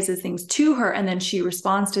magnetizes things to her, and then she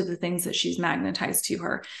responds to the things that she's magnetized to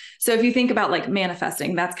her. So if you think about like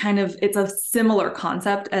manifesting, that's kind of, it's a similar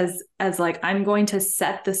concept as like, I'm going to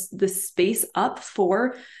set this space up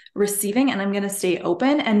for receiving, and I'm going to stay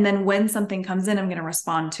open. And then when something comes in, I'm going to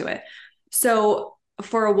respond to it. So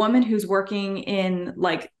for a woman who's working in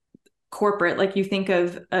like corporate, like you think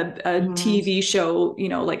of a TV show, you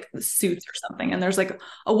know, like Suits or something, and there's like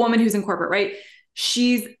a woman who's in corporate, right?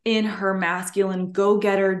 She's in her masculine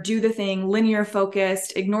go-getter, do the thing, linear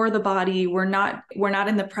focused, ignore the body. We're not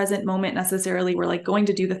in the present moment necessarily. We're like going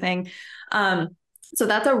to do the thing. So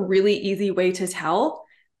that's a really easy way to tell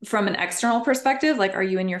from an external perspective, like, are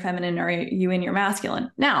you in your feminine or are you in your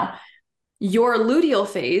masculine? Now, your luteal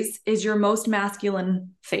phase is your most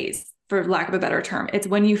masculine phase, for lack of a better term. It's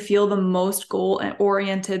when you feel the most goal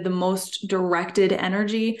oriented, the most directed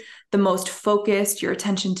energy, the most focused, your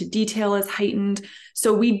attention to detail is heightened.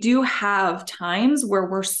 So we do have times where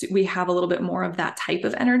we have a little bit more of that type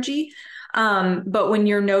of energy. But when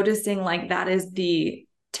you're noticing like that is the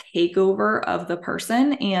takeover of the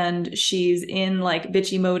person and she's in like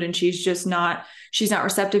bitchy mode and she's not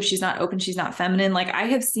receptive, she's not open, she's not feminine. Like I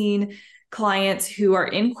have seen clients who are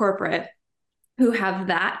in corporate who have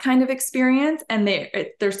that kind of experience, and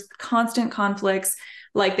there's constant conflicts.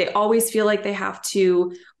 Like they always feel like they have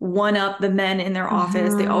to one up the men in their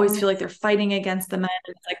office. They always feel like they're fighting against the men.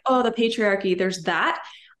 It's like, oh, the patriarchy, there's that.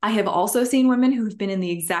 I have also seen women who've been in the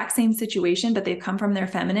exact same situation, but they've come from their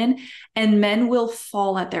feminine, and men will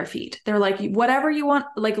fall at their feet. They're like, whatever you want,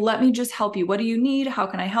 like, let me just help you. What do you need? How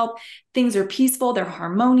can I help? Things are peaceful. They're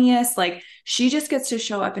harmonious. Like she just gets to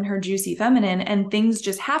show up in her juicy feminine and things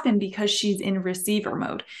just happen because she's in receiver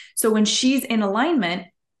mode. So when she's in alignment,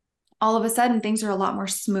 all of a sudden things are a lot more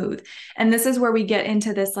smooth. And this is where we get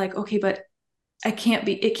into this, like, okay, but it can't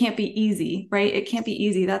be easy, right? It can't be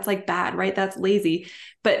easy. That's like bad, right? That's lazy.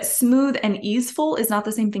 But smooth and easeful is not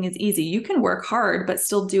the same thing as easy. You can work hard, but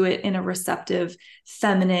still do it in a receptive,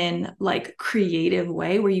 feminine, like creative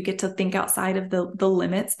way where you get to think outside of the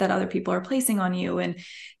limits that other people are placing on you and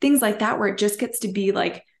things like that, where it just gets to be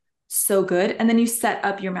like so good. And then you set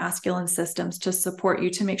up your masculine systems to support you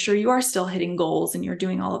to make sure you are still hitting goals and you're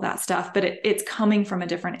doing all of that stuff, but it's coming from a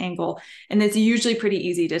different angle. And it's usually pretty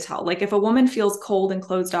easy to tell. Like if a woman feels cold and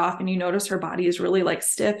closed off and you notice her body is really like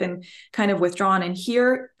stiff and kind of withdrawn in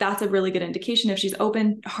here, that's a really good indication. If she's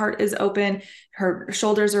open, heart is open, her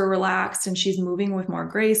shoulders are relaxed and she's moving with more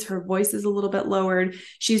grace, her voice is a little bit lowered,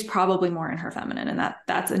 she's probably more in her feminine. And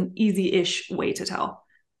that's an easy-ish way to tell.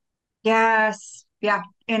 Yes. Yeah.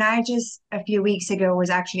 And I just a few weeks ago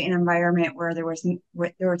was actually in an environment where there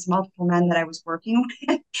was multiple men that I was working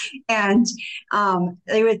with. And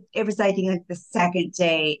it was I think like the second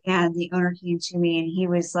day, and the owner came to me and he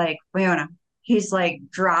was like, Leona, he's like,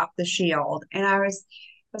 drop the shield. And I was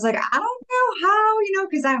like, I don't know how,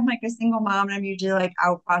 because I'm like a single mom and I'm usually like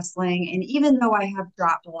out hustling. And even though I have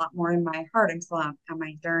dropped a lot more in my heart, I'm still on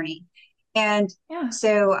my journey. And Yeah.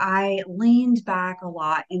 so I leaned back a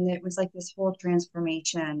lot, and it was like this whole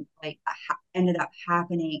transformation like ended up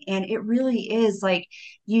happening. And it really is like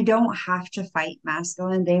you don't have to fight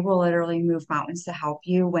masculine. They will literally move mountains to help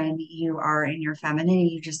you when you are in your feminine.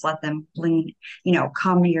 You just let them lean,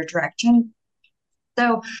 come your direction.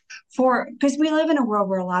 So because we live in a world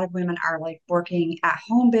where a lot of women are like working at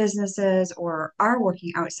home businesses or are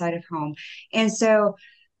working outside of home. And so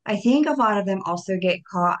I think a lot of them also get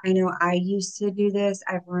caught. I know I used to do this.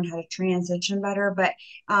 I've learned how to transition better, but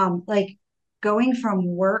like going from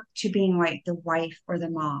work to being like the wife or the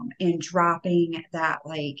mom and dropping that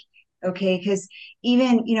like, okay, because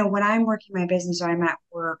even, when I'm working my business or I'm at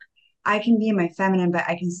work, I can be in my feminine, but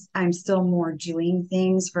I'm still more doing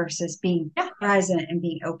things versus being Yeah. present and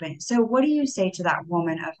being open. So what do you say to that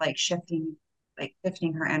woman of like shifting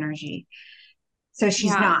her energy? So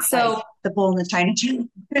she's Yeah. not like So the bull in the china shop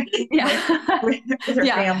yeah. with her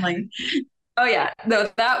Yeah. family. Oh yeah. No,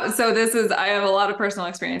 I have a lot of personal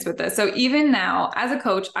experience with this. So even now as a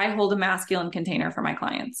coach, I hold a masculine container for my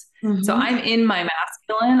clients. So Mm-hmm. I'm in my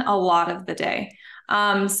masculine a lot of the day.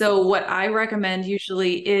 So what I recommend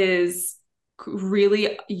usually is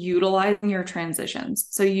really utilizing your transitions.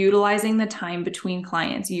 So utilizing the time between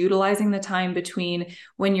clients, utilizing the time between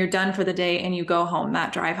when you're done for the day and you go home,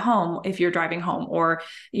 that drive home, if you're driving home, or,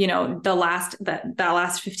 that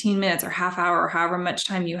last 15 minutes or half hour or however much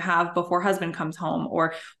time you have before husband comes home,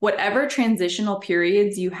 or whatever transitional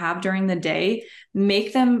periods you have during the day,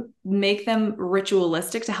 make them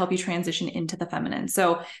ritualistic to help you transition into the feminine.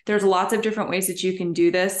 So there's lots of different ways that you can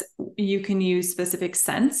do this. You can use specific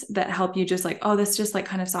scents that help you just like, oh, this just like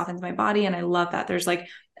kind of softens my body. And I love that. There's like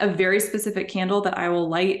a very specific candle that I will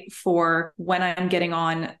light for when I'm getting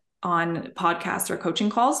on podcasts or coaching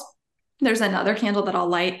calls. There's another candle that I'll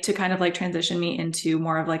light to kind of like transition me into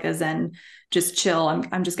more of like a Zen, just chill.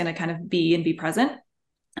 I'm just going to kind of be present.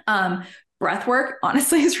 Breath work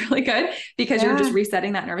honestly is really good because you're just Yeah.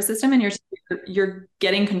 resetting that nervous system and you're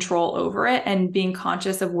getting control over it and being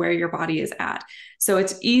conscious of where your body is at. So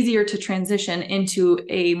it's easier to transition into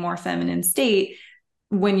a more feminine state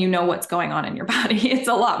when you know what's going on in your body. It's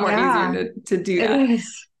a lot more Yeah, easier to do it that.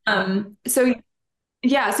 is. So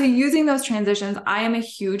yeah, so using those transitions, I am a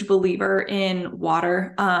huge believer in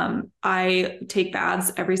water. I take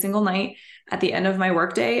baths every single night at the end of my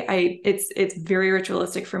workday. It's very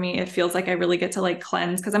ritualistic for me. It feels like I really get to like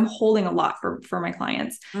cleanse because I'm holding a lot for my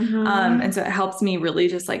clients. Mm-hmm. And so it helps me really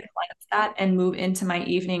just like cleanse that and move into my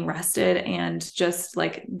evening rested, and just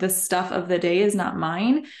like the stuff of the day is not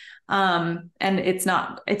mine. And it's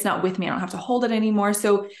not with me. I don't have to hold it anymore.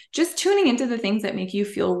 So just tuning into the things that make you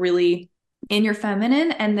feel really in your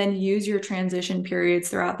feminine, and then use your transition periods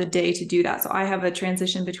throughout the day to do that. So I have a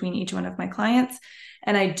transition between each one of my clients,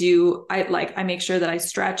 and I make sure that I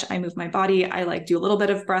stretch, I move my body, I like do a little bit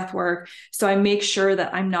of breath work. So I make sure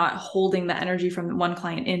that I'm not holding the energy from one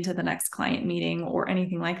client into the next client meeting or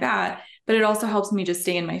anything like that. But it also helps me just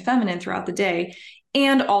stay in my feminine throughout the day.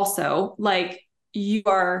 And also, like, you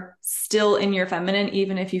are still in your feminine,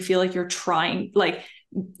 even if you feel like you're trying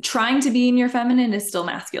to be in your feminine is still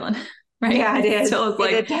masculine. Right? Yeah, it It is. still is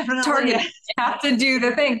like It definitely targeted. is. You have to do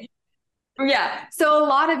the thing. Yeah. So a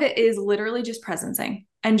lot of it is literally just presencing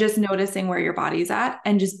and just noticing where your body's at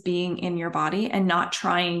and just being in your body and not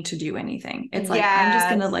trying to do anything. It's like, I'm just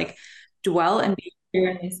going to Yes. like dwell and be here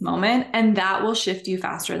in this moment. And that will shift you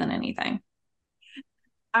faster than anything.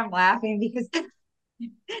 I'm laughing because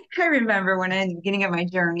I remember when in the beginning of my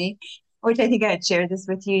journey, which I think I had shared this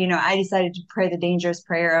with you, I decided to pray the dangerous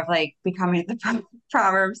prayer of like becoming the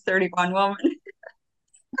Proverbs 31 woman.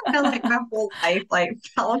 And like my whole life like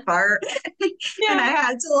fell apart. And I Yeah.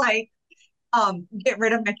 had to like get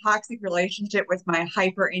rid of my toxic relationship with my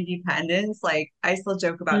hyper independence. Like I still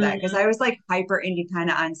joke about that because Mhm. I was like hyper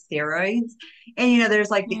independent on steroids. And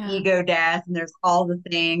there's like the Yeah. ego death and there's all the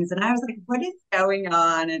things. And I was like, what is going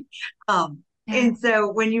on? Um Yeah. and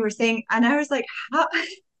so when you were saying, and I was like, how I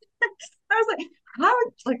was like,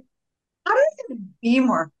 like how do you be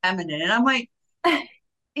more feminine? And I'm like,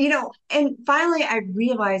 and finally I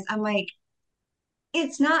realized I'm like,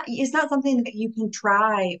 it's not something that you can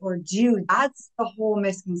try or do. That's the whole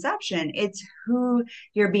misconception. It's who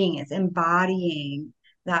you're being. It's embodying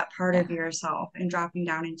that part Yeah. of yourself and dropping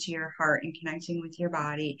down into your heart and connecting with your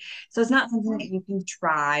body. So it's not something that you can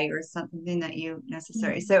try or something that you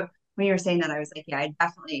necessarily. Mhm. So when you were saying that, I was like, yeah, I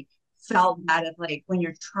definitely felt that of like when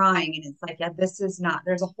you're trying and it's like, yeah, this is not,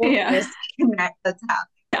 there's a whole Yeah. disconnect that's happening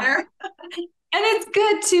Yeah. there. And it's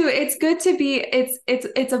good too. It's good to be,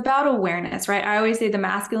 it's about awareness, right? I always say the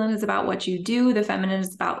masculine is about what you do, the feminine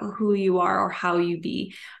is about who you are or how you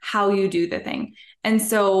be, how you do the thing. And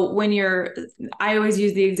so I always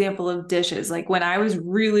use the example of dishes. Like when I was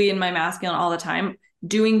really in my masculine all the time,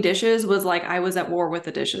 doing dishes was like I was at war with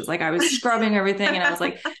the dishes. Like I was scrubbing everything and I was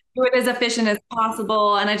like, do it as efficient as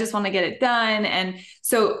possible. And I just want to get it done. And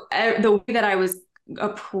so the way that I was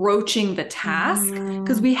approaching the task,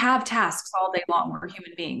 because we have tasks all day long. We're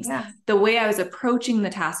human beings. Yeah. The way I was approaching the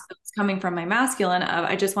task that was coming from my masculine of,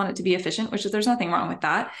 I just want it to be efficient, which is, there's nothing wrong with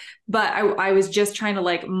that. But I was just trying to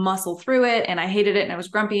like muscle through it, and I hated it, and I was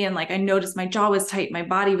grumpy, and like I noticed my jaw was tight, my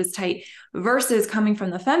body was tight, versus coming from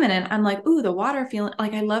the feminine. I'm like, ooh, the water feeling,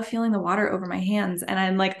 like I love feeling the water over my hands, and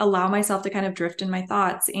I'm like, allow myself to kind of drift in my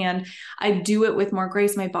thoughts, and I do it with more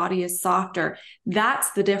grace. My body is softer.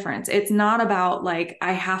 That's the difference. It's not about like,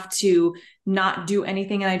 I have to not do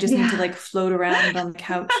anything and I just need to like float around on the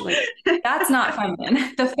couch. Like that's not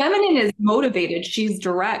feminine. The feminine is motivated. She's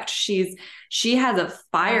direct. She has a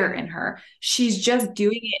fire in her. She's just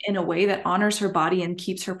doing it in a way that honors her body and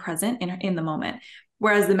keeps her present in the moment.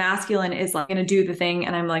 Whereas the masculine is like going to do the thing,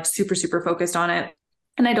 and I'm like super, super focused on it.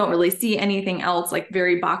 And I don't really see anything else, like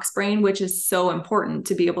very box brain, which is so important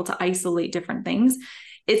to be able to isolate different things.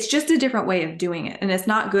 It's just a different way of doing it. And it's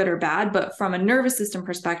not good or bad, but from a nervous system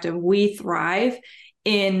perspective, we thrive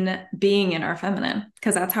in being in our feminine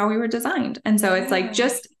because that's how we were designed. And so it's like,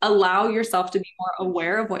 just allow yourself to be more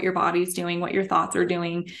aware of what your body's doing, what your thoughts are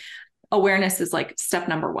doing. Awareness is like step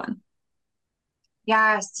number one.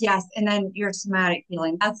 Yes, yes. And then your somatic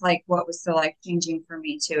feeling, that's like what was so like changing for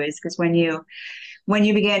me too, is because when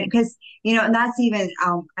you begin, because and that's even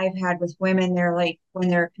I've had with women, they're like, when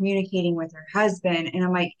they're communicating with their husband, and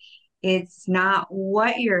I'm like, it's not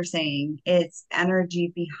what you're saying, it's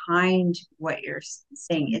energy behind what you're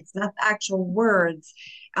saying. It's not the actual words.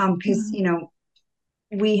 Because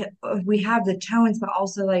we have the tones, but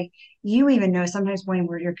also like, you even know sometimes when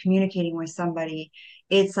you're communicating with somebody,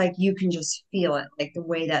 it's like you can just feel it, like the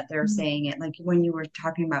way that they're saying it, like when you were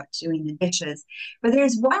talking about doing the dishes. But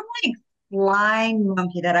there's one like flying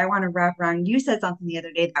monkey that I want to wrap around. You said something the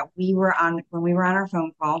other day that when we were on our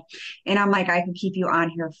phone call, and I'm like, I could keep you on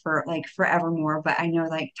here for like forevermore, but I know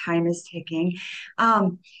like time is ticking.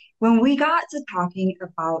 When we got to talking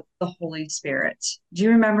about the Holy Spirit, do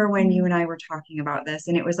you remember when you and I were talking about this?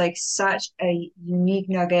 And it was like such a unique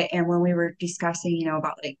nugget. And when we were discussing,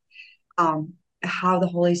 about like how the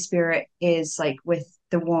Holy Spirit is like with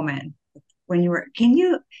the woman,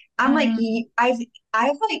 I'm like, I've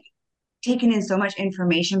like taken in so much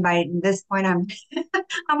information by this point. I'm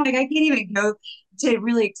like, I can't even go to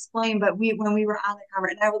really explain, but when we were on the cover,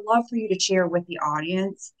 and I would love for you to share with the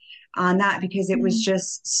audience on that, because it was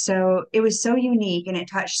just it was so unique and it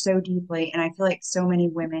touched so deeply. And I feel like so many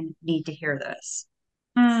women need to hear this.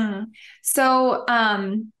 So,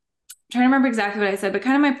 trying to remember exactly what I said, but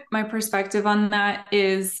kind of my perspective on that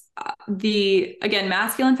is again,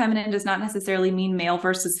 masculine, feminine does not necessarily mean male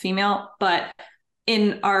versus female, but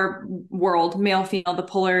in our world, male, female, the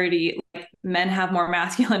polarity, like men have more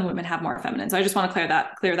masculine, women have more feminine. So I just want to clear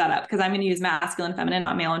that up, because I'm going to use masculine, feminine,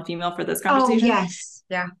 not male and female for this conversation. Oh, yes.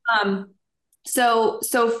 Yeah. So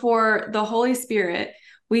for the Holy Spirit,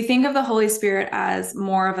 we think of the Holy Spirit as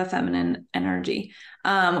more of a feminine energy.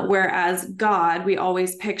 Whereas God, we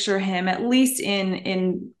always picture him, at least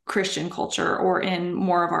in Christian culture or in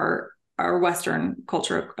more of our Western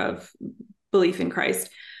culture of belief in Christ.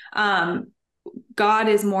 God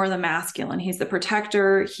is more the masculine. He's the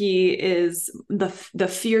protector. He is the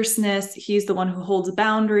fierceness. He's the one who holds a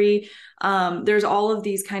boundary. There's all of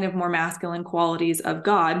these kind of more masculine qualities of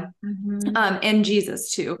God, and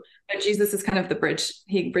Jesus too. But Jesus is kind of the bridge.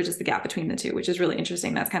 He bridges the gap between the two, which is really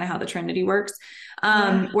interesting. That's kind of how the Trinity works.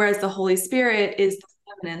 Whereas the Holy Spirit is the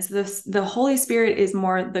feminine. So the Holy Spirit is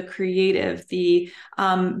more the creative, the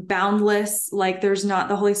boundless. Like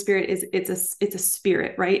the Holy Spirit it's a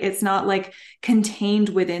spirit, right? It's not like contained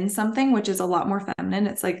within something, which is a lot more feminine.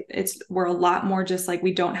 It's like we're a lot more just like,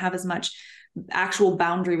 we don't have as much actual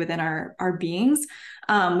boundary within our beings.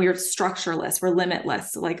 We're structureless, we're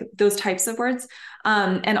limitless, like those types of words.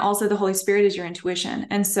 And also the Holy Spirit is your intuition.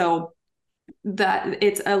 And so that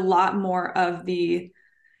it's a lot more of the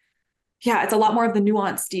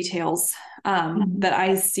nuanced details that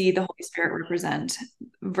I see the Holy Spirit represent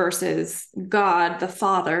versus God, the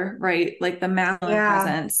Father, right? Like the masculine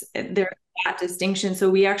presence, there's that distinction. So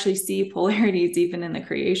we actually see polarities even in the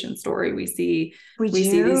creation story. We see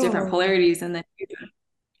these different polarities, and then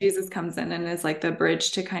Jesus comes in and is like the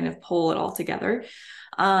bridge to kind of pull it all together.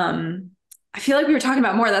 I feel like we were talking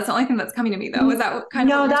about more. That's the only thing that's coming to me though. Is that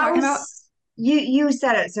kind of what we're talking about? You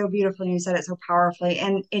said it so beautifully. You said it so powerfully.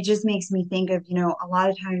 And it just makes me think of, a lot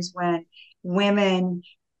of times when women,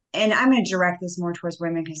 and I'm going to direct this more towards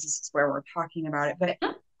women because this is where we're talking about it, but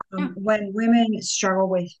when women struggle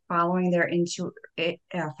with following their intuition,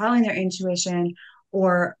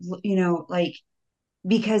 or, like,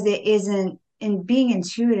 because being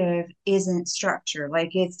intuitive isn't structure. Like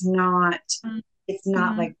it's not It's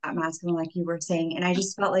not like that masculine, like you were saying. And I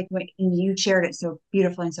just felt like when you shared it so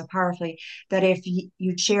beautifully and so powerfully, that if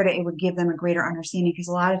you shared it, it would give them a greater understanding. Because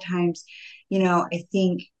a lot of times, I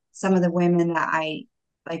think some of the women that I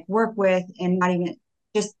like work with, and not even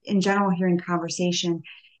just in general hearing conversation,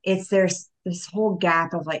 there's this whole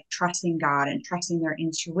gap of like trusting God and trusting their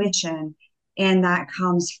intuition. And that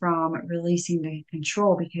comes from releasing the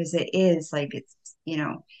control, because it is like,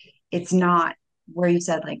 it's not where you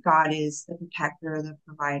said like God is the protector, the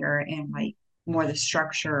provider, and like more the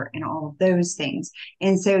structure and all of those things.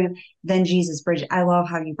 And so then Jesus Bridget, I love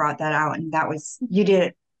how you brought that out. And that was, you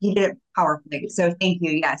did it powerfully. So thank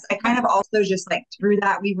you. Yes. I kind of also just like through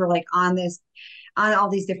that, we were like on all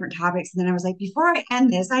these different topics. And then I was like, before I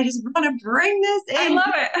end this, I just want to bring this in. I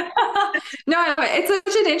love it. No, it's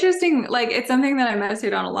such an interesting, like, it's something that I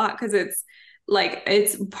meditate on a lot, because it's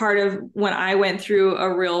part of when I went through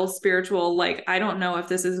a real spiritual, like, I don't know if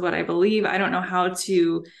this is what I believe. I don't know how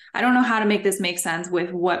to make this make sense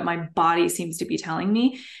with what my body seems to be telling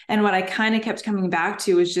me. And what I kind of kept coming back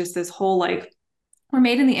to is just this whole, like, we're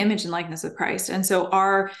made in the image and likeness of Christ. And so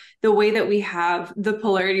the way that we have the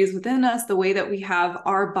polarities within us, the way that we have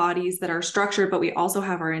our bodies that are structured, but we also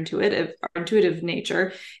have our intuitive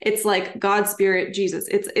nature. It's like God, Spirit, Jesus.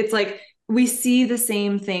 It's like we see the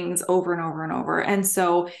same things over and over and over. And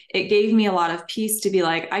so it gave me a lot of peace to be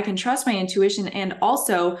like, I can trust my intuition. And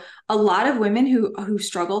also a lot of women who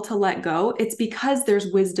struggle to let go, it's because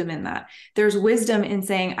there's wisdom in that. There's wisdom in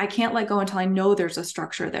saying, I can't let go until I know there's a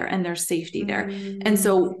structure there and there's safety there. And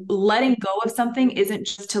so letting go of something isn't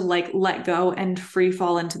just to like let go and free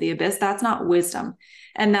fall into the abyss. That's not wisdom.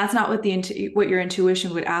 And that's not what what your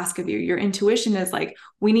intuition would ask of you. Your intuition is like,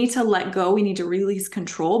 we need to let go. We need to release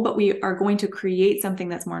control, but we are going to create something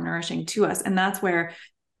that's more nourishing to us. And that's where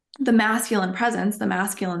the masculine presence, the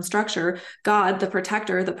masculine structure, God, the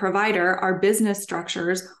protector, the provider, our business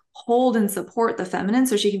structures hold and support the feminine.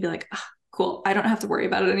 So she can be like, oh, cool. I don't have to worry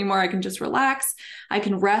about it anymore. I can just relax. I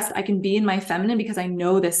can rest. I can be in my feminine because I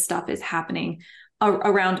know this stuff is happening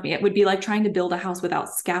around me. It would be like trying to build a house without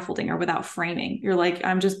scaffolding or without framing. You're like,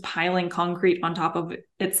 I'm just piling concrete on top of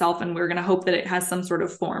itself, and we're going to hope that it has some sort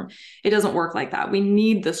of form. It doesn't work like that. We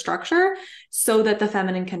need the structure so that the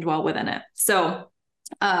feminine can dwell within it. So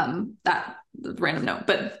that random note,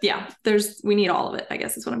 but yeah, we need all of it, I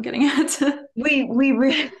guess is what I'm getting at. we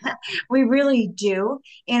really do.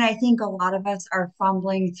 And I think a lot of us are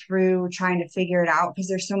fumbling through trying to figure it out because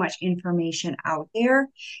there's so much information out there.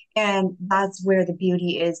 And that's where the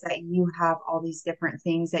beauty is, that you have all these different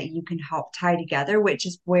things that you can help tie together, which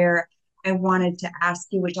is where I wanted to ask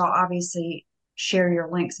you, which I'll obviously share your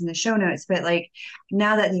links in the show notes, but like,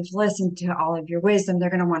 now that they've listened to all of your wisdom, they're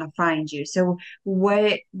going to want to find you. So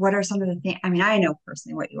what are some of the things, I mean, I know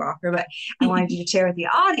personally what you offer, but I wanted you to share with the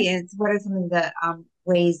audience, what are some of the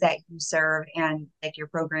ways that you serve, and like your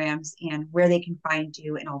programs, and where they can find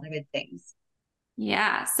you and all the good things.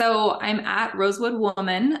 Yeah. So I'm at Rosewood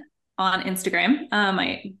Woman on Instagram.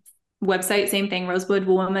 My website, same thing,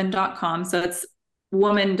 rosewoodwoman.com. So it's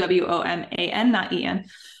woman, WOMAN, not EN.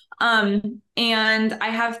 And I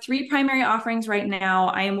have 3 primary offerings right now.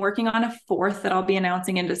 I am working on a 4th that I'll be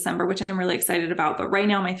announcing in December, which I'm really excited about. But right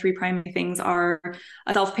now, my 3 primary things are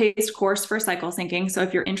a self-paced course for cycle syncing. So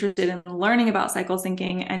if you're interested in learning about cycle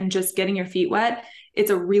syncing and just getting your feet wet,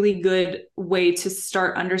 it's a really good way to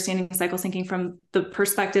start understanding cycle syncing from the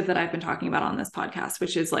perspective that I've been talking about on this podcast,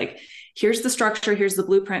 which is like, here's the structure, here's the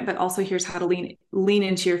blueprint, but also here's how to lean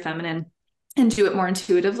into your feminine and do it more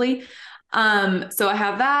intuitively. So I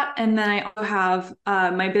have that. And then I also have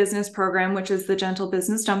my business program, which is the Gentle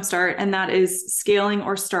Business Jumpstart. And that is scaling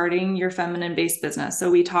or starting your feminine-based business. So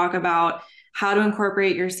we talk about how to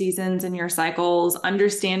incorporate your seasons and your cycles,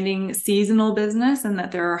 understanding seasonal business, and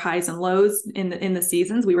that there are highs and lows in the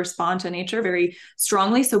seasons. We respond to nature very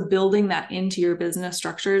strongly. So building that into your business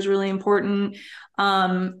structure is really important.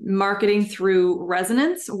 Marketing through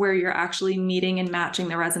resonance, where you're actually meeting and matching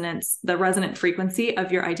the resonant frequency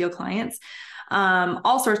of your ideal clients,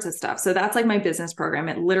 all sorts of stuff. So that's like my business program.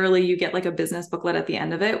 It literally, you get like a business booklet at the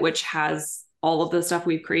end of it, which has all of the stuff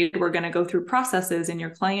we've created. We're going to go through processes in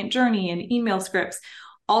your client journey and email scripts,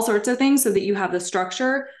 all sorts of things, so that you have the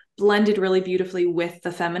structure blended really beautifully with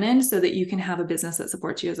the feminine, so that you can have a business that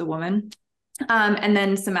supports you as a woman. And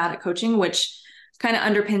then somatic coaching, which kind of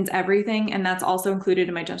underpins everything. And that's also included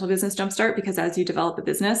in my Gentle Business Jumpstart, because as you develop a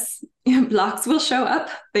business, blocks will show up.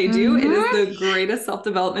 They do. Mm-hmm. It is the greatest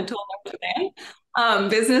self-development tool known to man.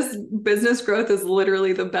 Business growth is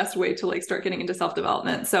literally the best way to like start getting into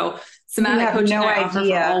self-development. So somatic coaching I offer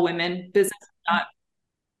for all women. Business not.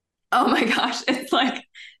 Oh my gosh. It's like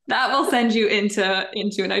that will send you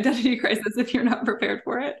into an identity crisis if you're not prepared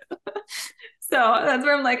for it. So that's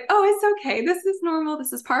where I'm like, oh, it's okay. This is normal.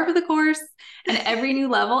 This is par for the course. And every new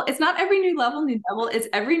level, it's not every new level, it's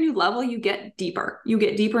every new level you get deeper. You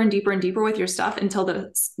get deeper and deeper and deeper with your stuff until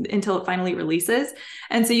it finally releases.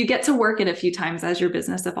 And so you get to work it a few times as your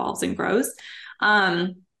business evolves and grows.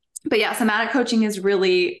 But yeah, somatic coaching is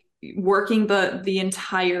really working the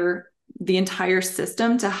entire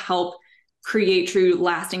system to help create true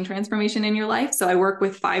lasting transformation in your life. So I work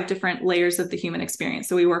with 5 different layers of the human experience.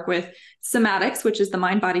 So we work with somatics, which is the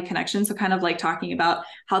mind-body connection. So kind of like talking about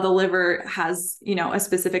how the liver has, a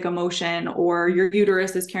specific emotion, or your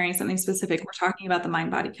uterus is carrying something specific. We're talking about the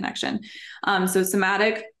mind-body connection. So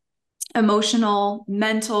somatic, emotional,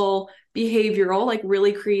 mental, behavioral, like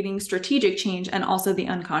really creating strategic change, and also the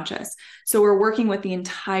unconscious. So we're working with the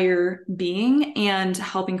entire being and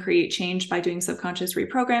helping create change by doing subconscious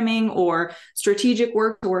reprogramming or strategic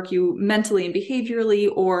work to work you mentally and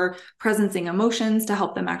behaviorally, or presencing emotions to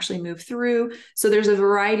help them actually move through. So there's a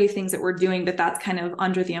variety of things that we're doing, but that's kind of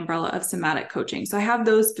under the umbrella of somatic coaching. So I have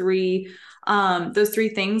those three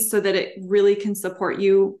things so that it really can support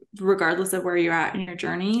you regardless of where you're at in your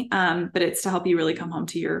journey. But it's to help you really come home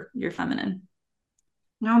to your feminine.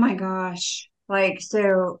 Oh my gosh.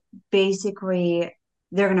 So basically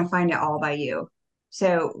they're going to find it all by you.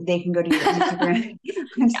 So they can go to your Instagram.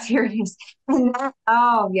 I'm serious.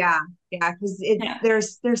 Oh yeah. Yeah. Cause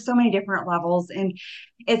there's so many different levels, and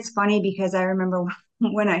it's funny because I remember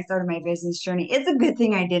when I started my business journey, it's a good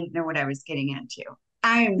thing I didn't know what I was getting into.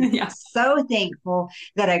 I'm so thankful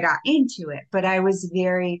that I got into it, but I was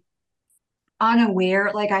very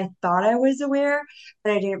unaware. Like I thought I was aware,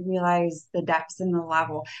 but I didn't realize the depths and the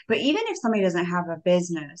level. But even if somebody doesn't have a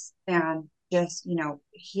business and just,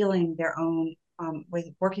 healing their own, with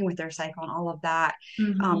working with their cycle and all of that,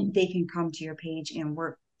 they can come to your page and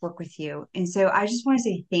work with you. And so I just want to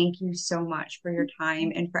say thank you so much for your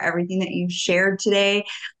time and for everything that you shared today.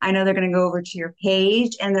 I know they're going to go over to your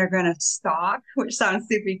page and they're going to stalk, which sounds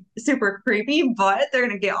super, super creepy, but they're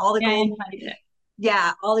going to get all the gold.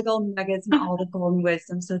 Yeah, all the golden nuggets and all the golden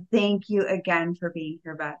wisdom. So thank you again for being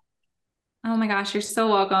here, Beth. Oh my gosh, you're so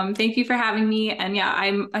welcome. Thank you for having me. And yeah,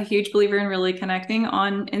 I'm a huge believer in really connecting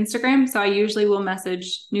on Instagram. So I usually will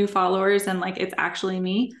message new followers and it's actually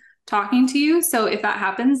me talking to you. So if that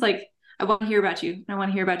happens, I want to hear about you. I want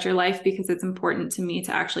to hear about your life, because it's important to me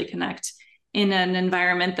to actually connect in an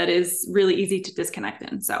environment that is really easy to disconnect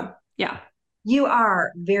in. So yeah. You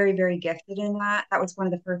are very, very gifted in that. That was one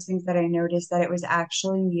of the first things that I noticed, that it was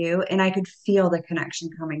actually you, and I could feel the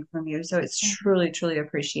connection coming from you. So it's truly, truly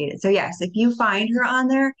appreciated. So yes, if you find her on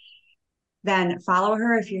there, then follow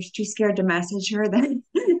her. If you're too scared to message her, then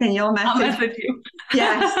you'll message. I'll message you.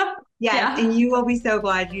 Yes. Yes. Yeah. And you will be so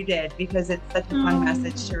glad you did, because it's such a fun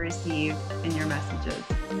message to receive in your messages.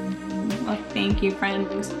 Well, thank you, friend.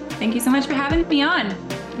 Thank you so much for having me on.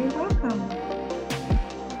 You're welcome.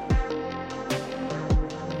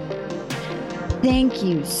 Thank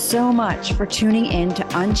you so much for tuning in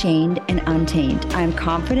to Unchained and Untamed. I'm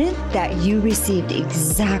confident that you received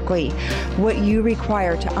exactly what you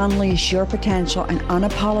require to unleash your potential and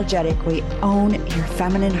unapologetically own your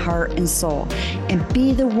feminine heart and soul, and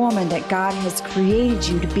be the woman that God has created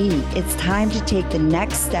you to be. It's time to take the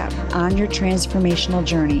next step on your transformational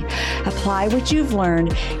journey. Apply what you've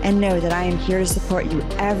learned and know that I am here to support you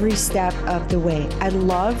every step of the way. I'd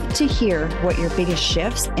love to hear what your biggest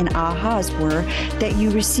shifts and ahas were that you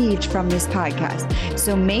received from this podcast.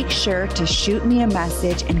 So make sure to shoot me a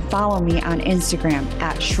message and follow me on Instagram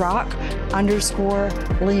at Schrock_Leona.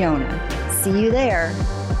 See you there.